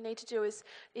we need to do is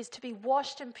to be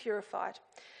washed and purified.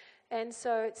 And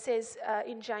so it says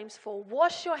in James 4,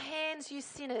 wash your hands, you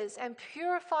sinners, and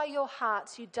purify your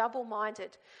hearts, you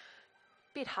double-minded.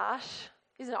 Bit harsh,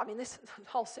 isn't it? I mean, this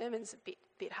whole sermon's a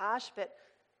bit harsh, but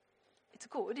it's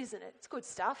good, isn't it? It's good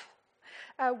stuff.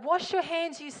 Wash your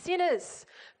hands, you sinners.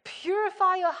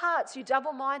 Purify your hearts, you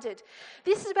double-minded.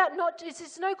 This is about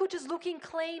it's no good just looking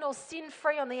clean or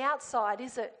sin-free on the outside,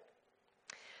 is it?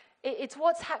 It's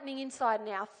what's happening inside in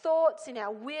our thoughts, in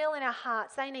our will, in our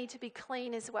hearts. They need to be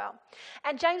clean as well.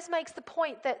 And James makes the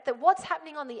point that what's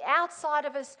happening on the outside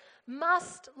of us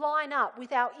must line up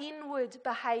with our inward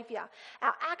behaviour.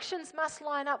 Our actions must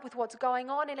line up with what's going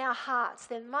on in our hearts.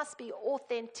 There must be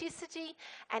authenticity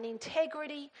and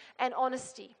integrity and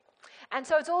honesty. And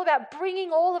so it's all about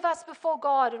bringing all of us before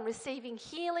God and receiving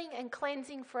healing and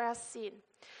cleansing for our sin.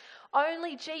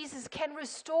 Only Jesus can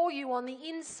restore you on the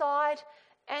inside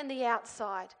and the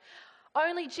outside.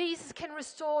 Only Jesus can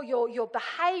restore your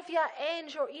behaviour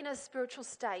and your inner spiritual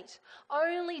state.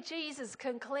 Only Jesus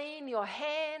can clean your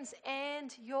hands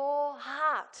and your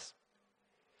heart.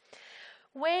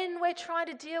 When we're trying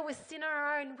to deal with sin on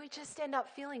our own, we just end up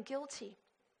feeling guilty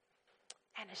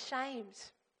and ashamed.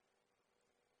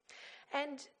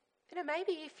 And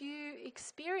maybe if you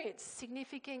experience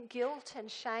significant guilt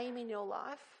and shame in your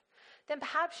life, then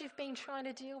perhaps you've been trying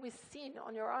to deal with sin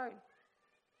on your own.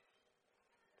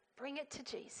 Bring it to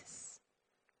Jesus.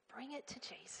 Bring it to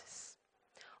Jesus.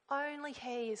 Only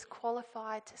he is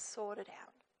qualified to sort it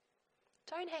out.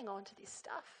 Don't hang on to this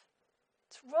stuff.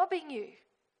 It's robbing you.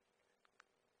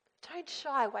 Don't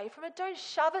shy away from it. Don't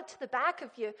shove it to the back of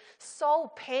your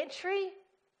soul pantry.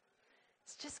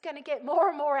 It's just going to get more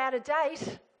and more out of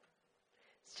date.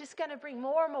 It's just going to bring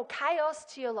more and more chaos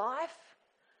to your life.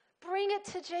 Bring it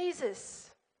to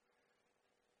Jesus.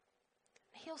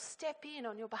 He'll step in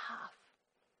on your behalf.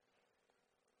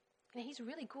 And he's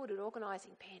really good at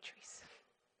organising pantries.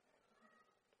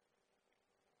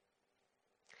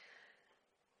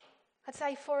 I'd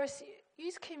say for us,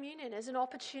 use communion as an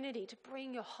opportunity to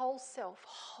bring your whole self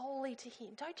wholly to him.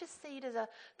 Don't just see it as a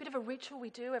bit of a ritual we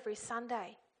do every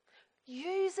Sunday.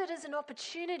 Use it as an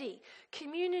opportunity.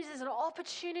 Communion is an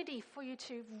opportunity for you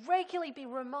to regularly be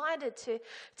reminded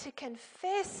to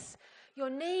confess your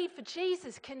need for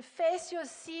Jesus, confess your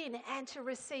sin, and to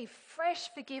receive fresh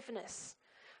forgiveness.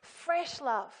 Fresh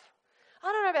love.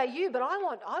 I don't know about you, but I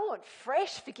want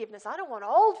fresh forgiveness. I don't want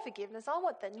old forgiveness. I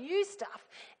want the new stuff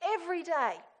every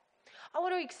day. I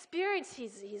want to experience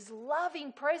his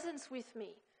loving presence with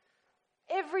me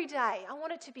every day. I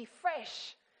want it to be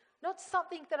fresh, not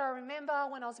something that I remember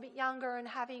when I was a bit younger and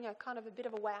having a kind of a bit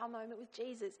of a wow moment with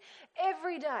Jesus.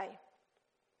 Every day.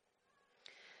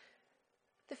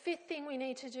 The fifth thing we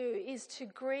need to do is to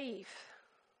grieve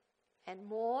and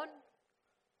mourn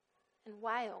and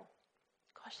wail.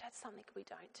 Gosh, that's something we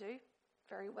don't do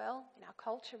very well in our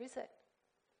culture, is it?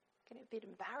 Getting a bit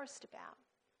embarrassed about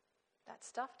that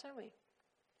stuff, don't we?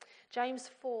 James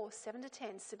 4,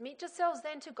 7-10. Submit yourselves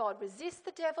then to God. Resist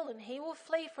the devil and he will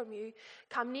flee from you.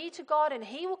 Come near to God and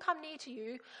he will come near to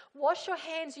you. Wash your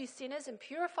hands, you sinners, and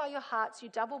purify your hearts, you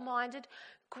double-minded.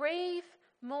 Grieve,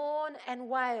 mourn, and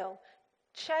wail.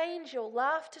 Change your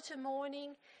laughter to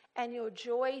mourning and your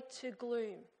joy to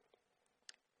gloom.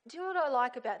 Do you know what I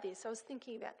like about this? I was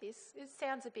thinking about this. It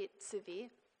sounds a bit severe,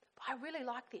 but I really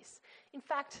like this. In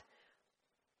fact,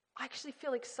 I actually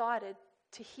feel excited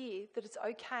to hear that it's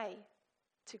okay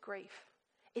to grieve.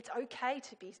 It's okay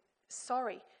to be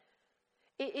sorry.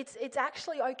 It's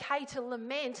actually okay to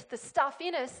lament the stuff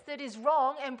in us that is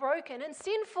wrong and broken and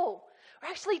sinful. We're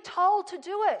actually told to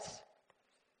do it.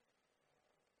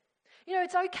 You know,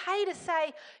 it's okay to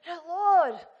say,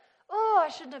 Lord, I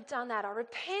shouldn't have done that. I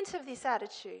repent of this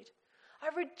attitude. I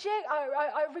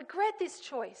regret this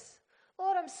choice.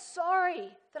 Lord, I'm sorry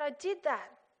that I did that.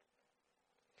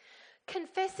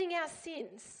 Confessing our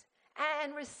sins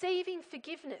and receiving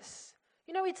forgiveness.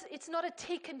 You know, it's not a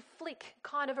tick and flick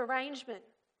kind of arrangement.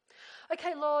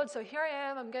 Okay, Lord, so here I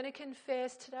am. I'm going to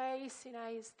confess today sin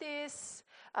A is this,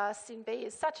 sin B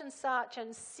is such and such,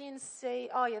 and sin C,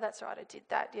 oh yeah, that's right, I did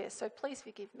that. Yeah, so please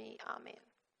forgive me. Amen.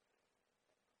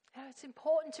 You know, it's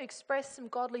important to express some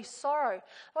godly sorrow.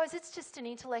 Otherwise, it's just an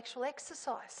intellectual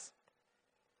exercise.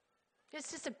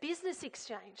 It's just a business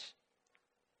exchange.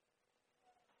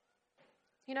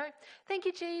 You know, thank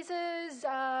you, Jesus,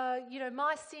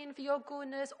 my sin for your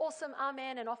goodness, awesome,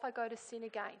 amen, and off I go to sin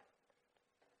again.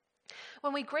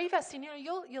 When we grieve our sin,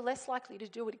 you're less likely to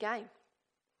do it again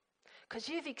because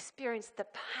you've experienced the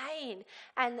pain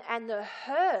and the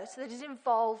hurt that is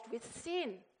involved with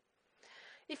sin.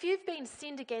 If you've been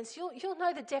sinned against, you'll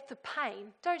know the depth of pain,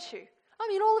 don't you? I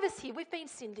mean, all of us here, we've been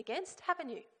sinned against, haven't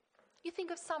you? You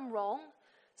think of some wrong,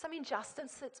 some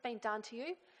injustice that's been done to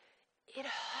you. It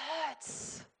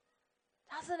hurts,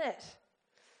 doesn't it?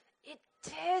 It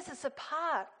tears us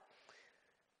apart.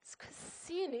 It's because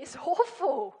sin is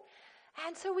awful.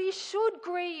 And so we should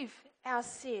grieve our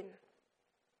sin.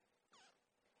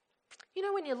 You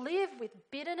know, when you live with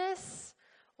bitterness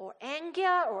or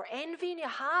anger or envy in your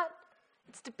heart,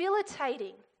 it's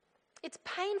debilitating. It's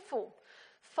painful.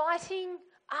 Fighting,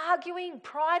 arguing,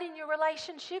 pride in your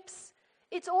relationships,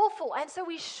 it's awful. And so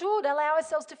we should allow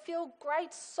ourselves to feel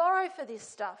great sorrow for this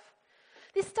stuff.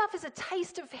 This stuff is a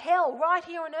taste of hell right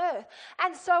here on earth.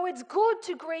 And so it's good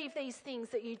to grieve these things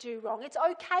that you do wrong. It's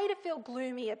okay to feel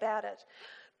gloomy about it.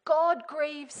 God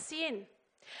grieves sin.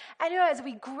 And as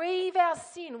we grieve our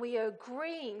sin, we are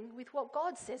agreeing with what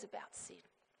God says about sin.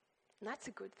 And that's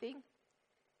a good thing.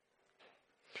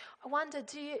 I wonder,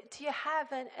 do you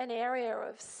have an area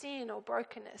of sin or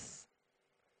brokenness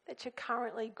that you're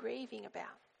currently grieving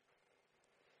about?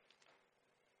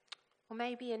 Or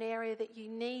maybe an area that you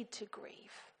need to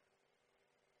grieve.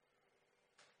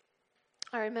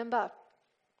 I remember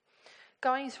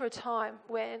going through a time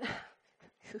when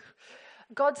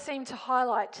God seemed to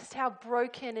highlight just how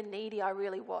broken and needy I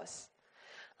really was.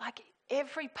 Like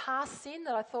every past sin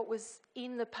that I thought was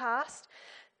in the past,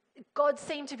 God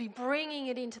seemed to be bringing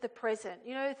it into the present.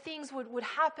 You know, things would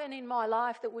happen in my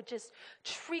life that would just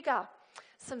trigger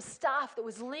some stuff that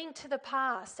was linked to the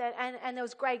past, and there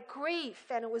was great grief,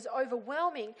 and it was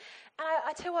overwhelming. And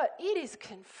I tell you what, it is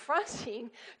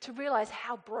confronting to realize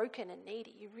how broken and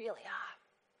needy you really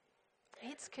are.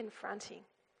 It's confronting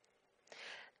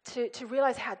to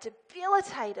realize how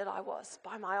debilitated I was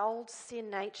by my old sin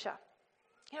nature.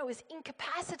 You know, it was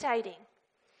incapacitating.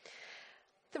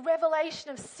 The revelation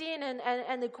of sin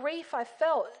and the grief I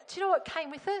felt, do you know what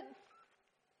came with it?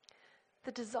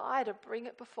 The desire to bring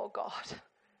it before God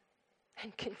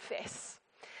and confess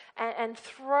and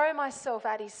throw myself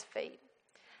at his feet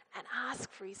and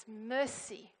ask for his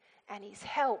mercy and his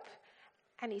help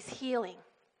and his healing.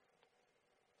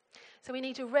 So we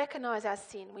need to recognize our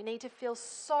sin. We need to feel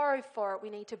sorry for it. We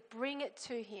need to bring it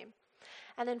to him.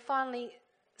 And then finally,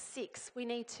 6, we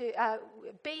need to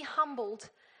be humbled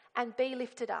and be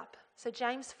lifted up. So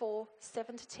James 4,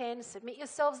 7-10, submit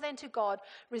yourselves then to God.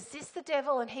 Resist the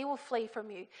devil and he will flee from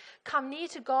you. Come near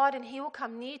to God and he will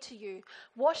come near to you.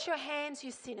 Wash your hands,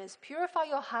 you sinners. Purify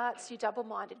your hearts, you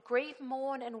double-minded. Grieve,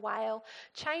 mourn and wail.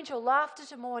 Change your laughter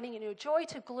to mourning and your joy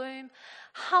to gloom.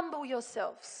 Humble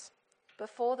yourselves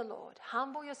before the Lord.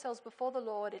 Humble yourselves before the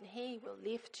Lord and he will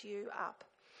lift you up.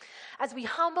 As we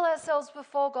humble ourselves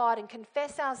before God and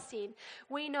confess our sin,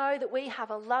 we know that we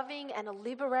have a loving and a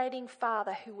liberating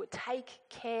Father who would take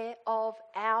care of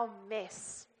our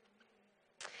mess.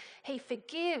 He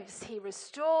forgives, he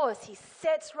restores, he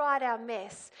sets right our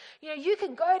mess. You know, you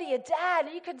can go to your dad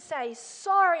and you can say,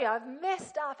 sorry, I've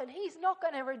messed up, and he's not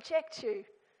going to reject you.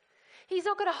 He's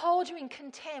not going to hold you in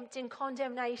contempt and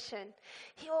condemnation.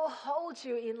 He will hold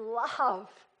you in love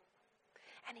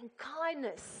and in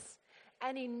kindness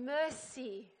and in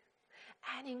mercy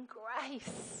and in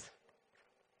grace.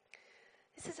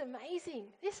 This is amazing.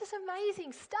 This is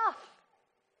amazing stuff.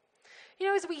 You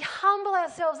know, as we humble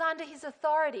ourselves under his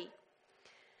authority,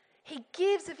 he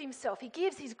gives of himself, he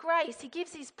gives his grace, he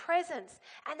gives his presence,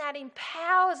 and that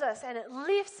empowers us and it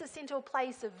lifts us into a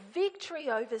place of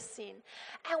victory over sin.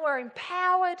 And we're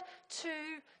empowered to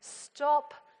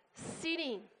stop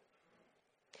sinning.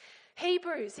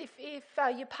 Hebrews, if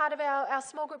you're part of our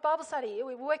small group Bible study,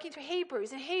 we're working through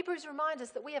Hebrews, and Hebrews reminds us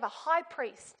that we have a high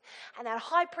priest, and that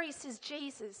high priest is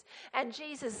Jesus, and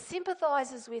Jesus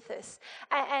sympathizes with us,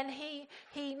 and he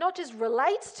not just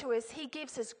relates to us, he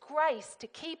gives us grace to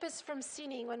keep us from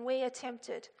sinning when we are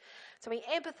tempted. So he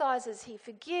empathizes, he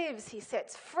forgives, he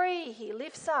sets free, he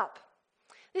lifts up.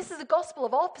 This is the gospel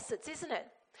of opposites, isn't it?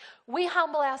 We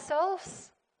humble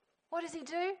ourselves. What does he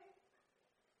do?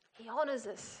 He honors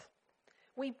us.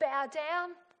 We bow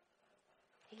down,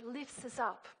 he lifts us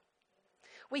up.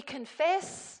 We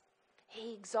confess,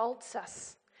 he exalts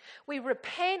us. We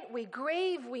repent, we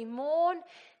grieve, we mourn,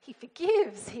 he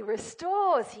forgives, he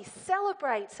restores, he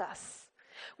celebrates us.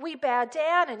 We bow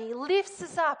down and he lifts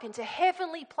us up into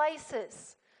heavenly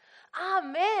places.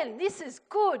 Amen. This is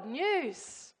good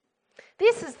news.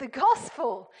 This is the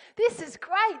gospel. This is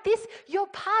great. You're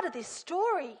part of this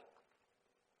story.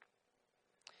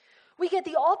 We get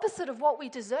the opposite of what we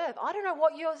deserve. I don't know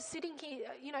what you're sitting here,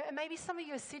 and maybe some of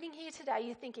you are sitting here today,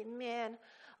 you're thinking, man,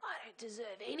 I don't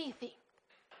deserve anything.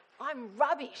 I'm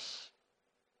rubbish.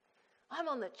 I'm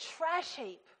on the trash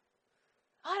heap.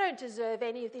 I don't deserve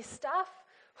any of this stuff.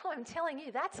 Well, I'm telling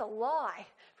you, that's a lie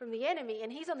from the enemy,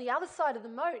 and he's on the other side of the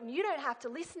moat, and you don't have to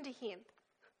listen to him.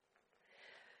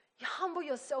 You humble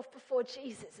yourself before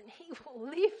Jesus, and he will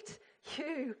lift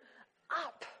you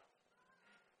up.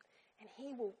 And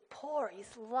he will pour his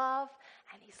love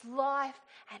and his life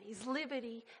and his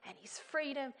liberty and his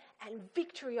freedom and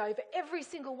victory over every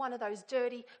single one of those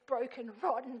dirty, broken,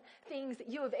 rotten things that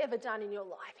you have ever done in your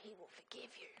life. He will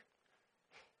forgive you.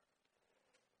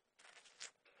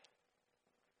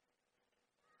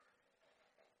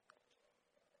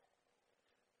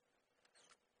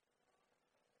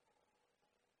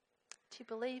 Do you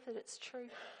believe that it's true?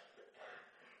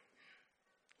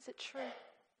 Is it true?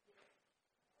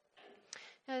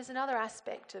 Now, there's another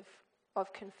aspect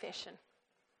of confession.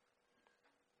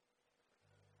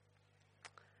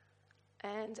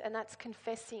 And that's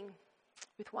confessing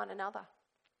with one another.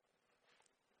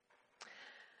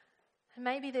 And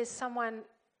maybe there's someone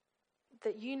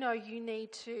that you know you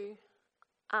need to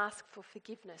ask for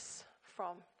forgiveness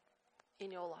from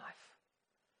in your life.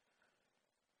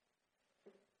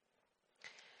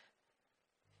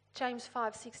 James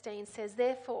 5:16 says,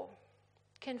 "Therefore,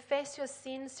 confess your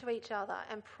sins to each other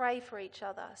and pray for each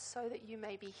other so that you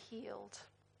may be healed."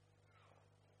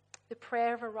 The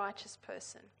prayer of a righteous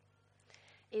person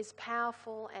is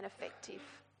powerful and effective.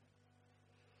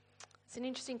 It's an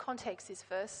interesting context, this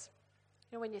verse.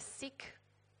 When you're sick,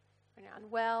 when you're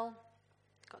unwell,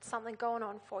 got something going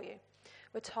on for you,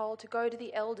 we're told to go to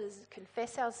the elders,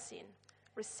 confess our sin,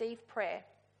 receive prayer,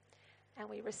 and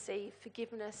we receive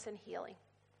forgiveness and healing.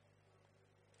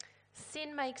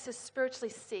 Sin makes us spiritually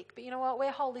sick, but you know what?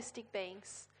 We're holistic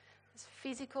beings. There's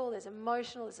physical, there's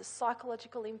emotional, there's a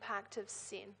psychological impact of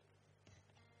sin.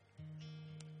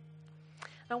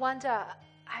 I wonder,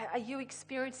 are you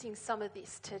experiencing some of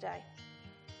this today?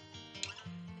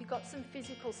 Have you got some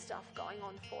physical stuff going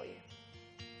on for you?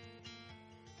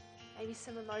 Maybe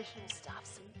some emotional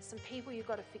stuff, some people you've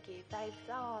got to forgive. They've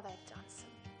done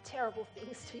some terrible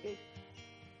things to you.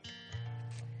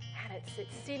 And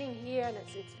it's sitting here and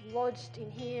it's lodged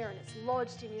in here and it's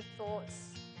lodged in your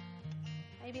thoughts.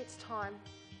 Maybe it's time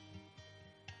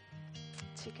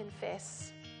to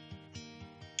confess.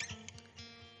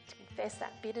 To confess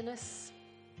that bitterness,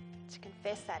 to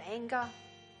confess that anger,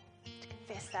 to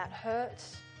confess that hurt,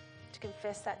 to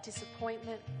confess that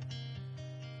disappointment.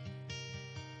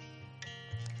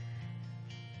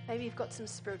 Maybe you've got some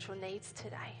spiritual needs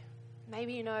today.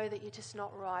 Maybe you know that you're just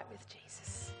not right with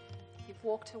Jesus. You've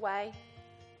walked away.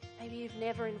 Maybe you've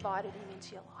never invited him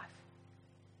into your life.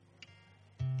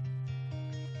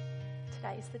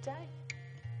 Today's the day.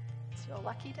 It's your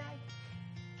lucky day.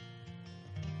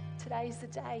 Today's the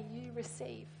day you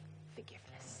receive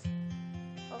forgiveness.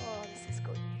 Oh, this is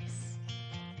good news.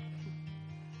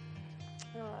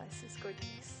 Oh, this is good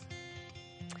news.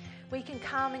 We can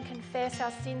come and confess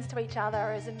our sins to each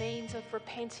other as a means of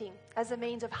repenting, as a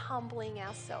means of humbling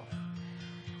ourselves.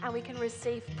 And we can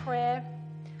receive prayer,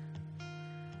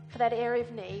 for that area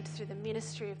of need through the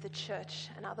ministry of the church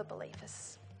and other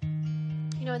believers.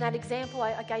 You know, in that example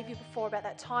I gave you before about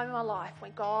that time in my life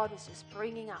when God was just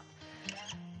bringing up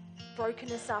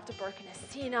brokenness after brokenness,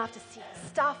 sin after sin,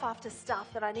 stuff after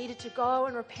stuff that I needed to go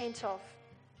and repent of.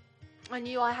 I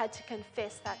knew I had to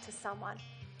confess that to someone.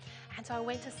 And so I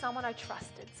went to someone I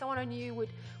trusted, someone I knew would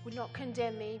not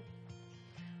condemn me,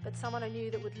 but someone I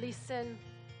knew that would listen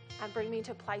and bring me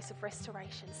into a place of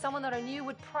restoration. Someone that I knew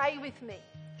would pray with me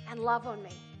and love on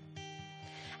me.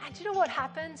 And do you know what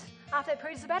happened after that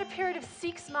period? It was about a period of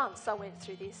 6 months I went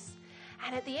through this.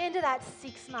 And at the end of that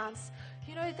 6 months,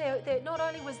 you know, there not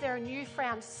only was there a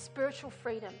newfound spiritual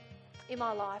freedom in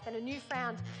my life and a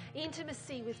newfound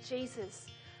intimacy with Jesus,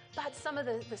 but some of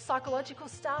the psychological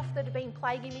stuff that had been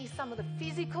plaguing me, some of the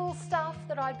physical stuff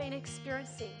that I'd been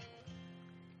experiencing,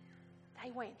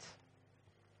 they went.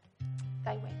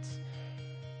 They went.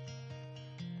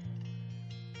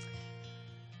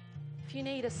 If you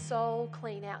need a soul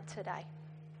clean out today,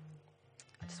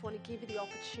 I just want to give you the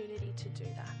opportunity to do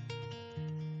that.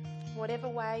 Whatever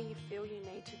way you feel you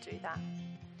need to do that.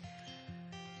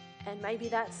 And maybe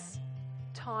that's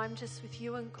time just with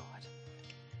you and God.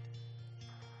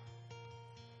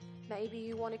 Maybe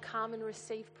you want to come and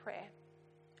receive prayer.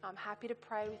 I'm happy to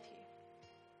pray with you.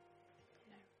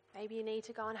 You know, maybe you need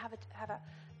to go and have a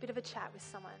bit of a chat with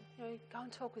someone. You know, go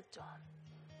and talk with Dom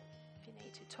if you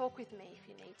need to. Talk with me if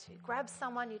you need to. Grab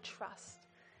someone you trust.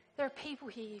 There are people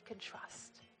here you can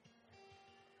trust.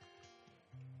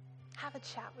 Have a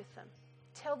chat with them.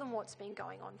 Tell them what's been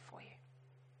going on for you.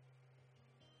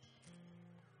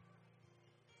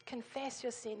 Confess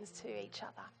your sins to each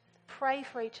other. Pray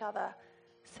for each other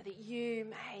so that you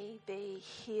may be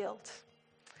healed.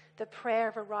 The prayer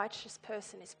of a righteous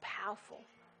person is powerful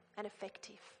and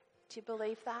effective. Do you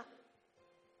believe that?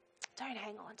 Don't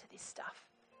hang on to this stuff.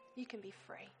 You can be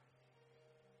free.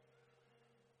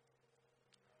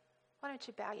 Why don't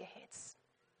you bow your heads?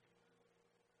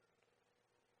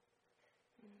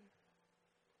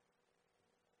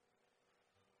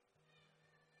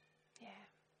 Yeah,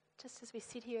 just as we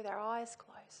sit here with our eyes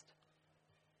closed.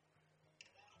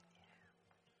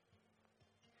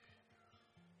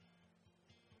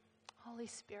 Holy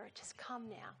Spirit, just come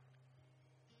now.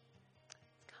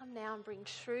 Come now and bring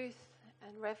truth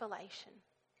and revelation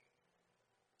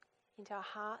into our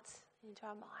hearts, into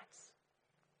our minds.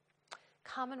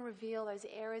 Come and reveal those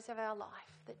areas of our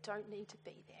life that don't need to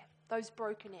be there. Those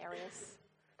broken areas,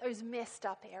 those messed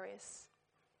up areas.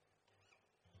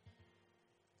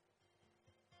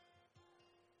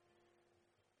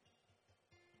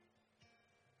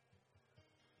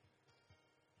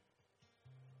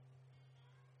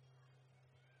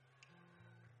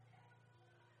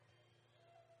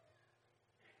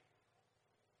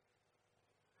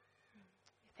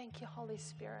 Thank you, Holy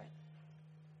Spirit,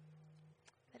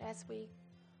 that as we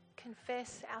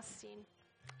confess our sin,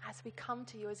 as we come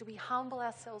to you, as we humble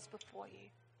ourselves before you,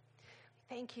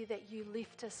 thank you that you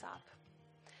lift us up,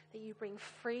 that you bring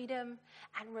freedom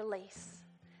and release,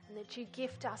 and that you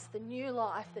gift us the new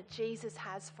life that Jesus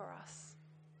has for us.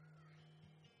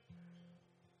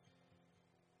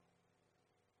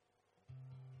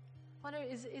 I wonder,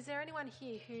 is there anyone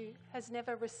here who has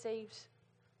never received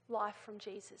life from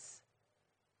Jesus?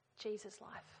 Jesus'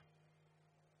 life.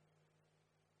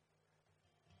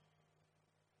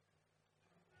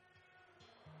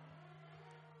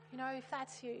 You know, if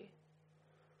that's you,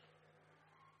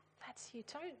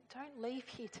 don't leave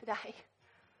here today.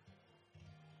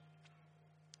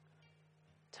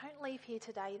 Don't leave here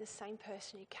today the same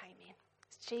person you came in.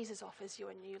 Jesus offers you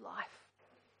a new life.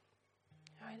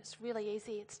 You know, and it's really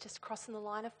easy. It's just crossing the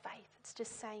line of faith. It's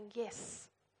just saying yes.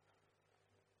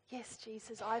 Yes,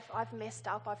 Jesus, I've messed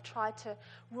up. I've tried to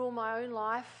rule my own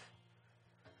life.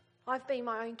 I've been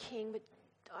my own king, but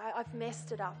I've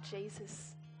messed it up,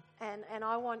 Jesus. And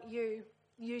I want you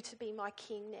to be my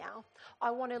king now.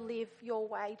 I want to live your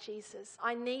way, Jesus.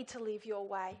 I need to live your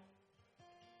way.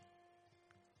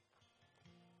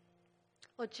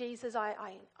 Lord Jesus,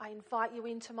 I invite you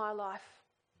into my life.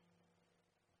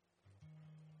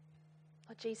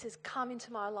 Lord Jesus, come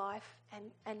into my life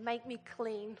and make me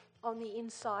clean on the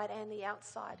inside and the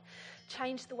outside.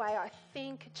 Change the way I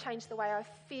think, change the way I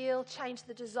feel, change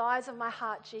the desires of my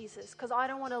heart, Jesus, because I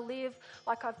don't want to live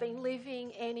like I've been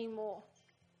living anymore.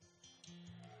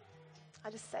 I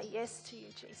just say yes to you,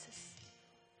 Jesus.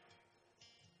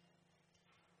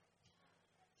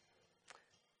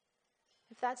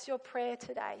 If that's your prayer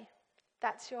today,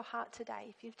 that's your heart today,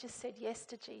 if you've just said yes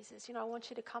to Jesus, I want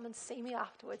you to come and see me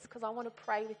afterwards because I want to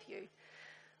pray with you.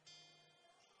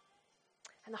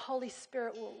 And the Holy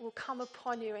Spirit will come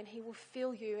upon you, and he will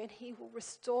fill you, and he will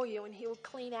restore you, and he will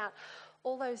clean out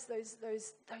all those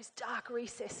dark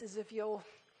recesses of your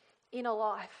inner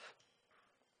life.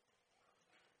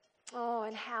 Oh,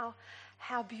 and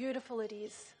how beautiful it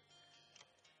is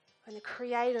when the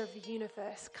creator of the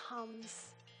universe comes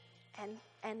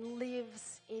and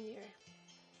lives in you.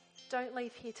 Don't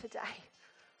leave here today.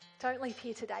 Don't leave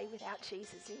here today without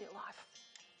Jesus in your life.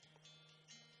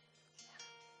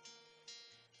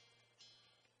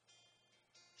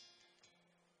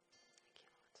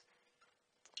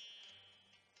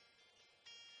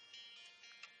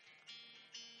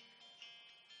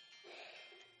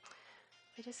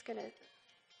 We're just going to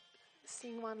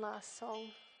sing one last song,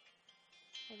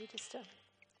 maybe just a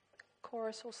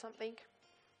chorus or something.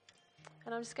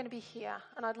 And I'm just going to be here,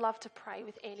 and I'd love to pray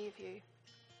with any of you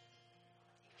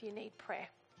if you need prayer.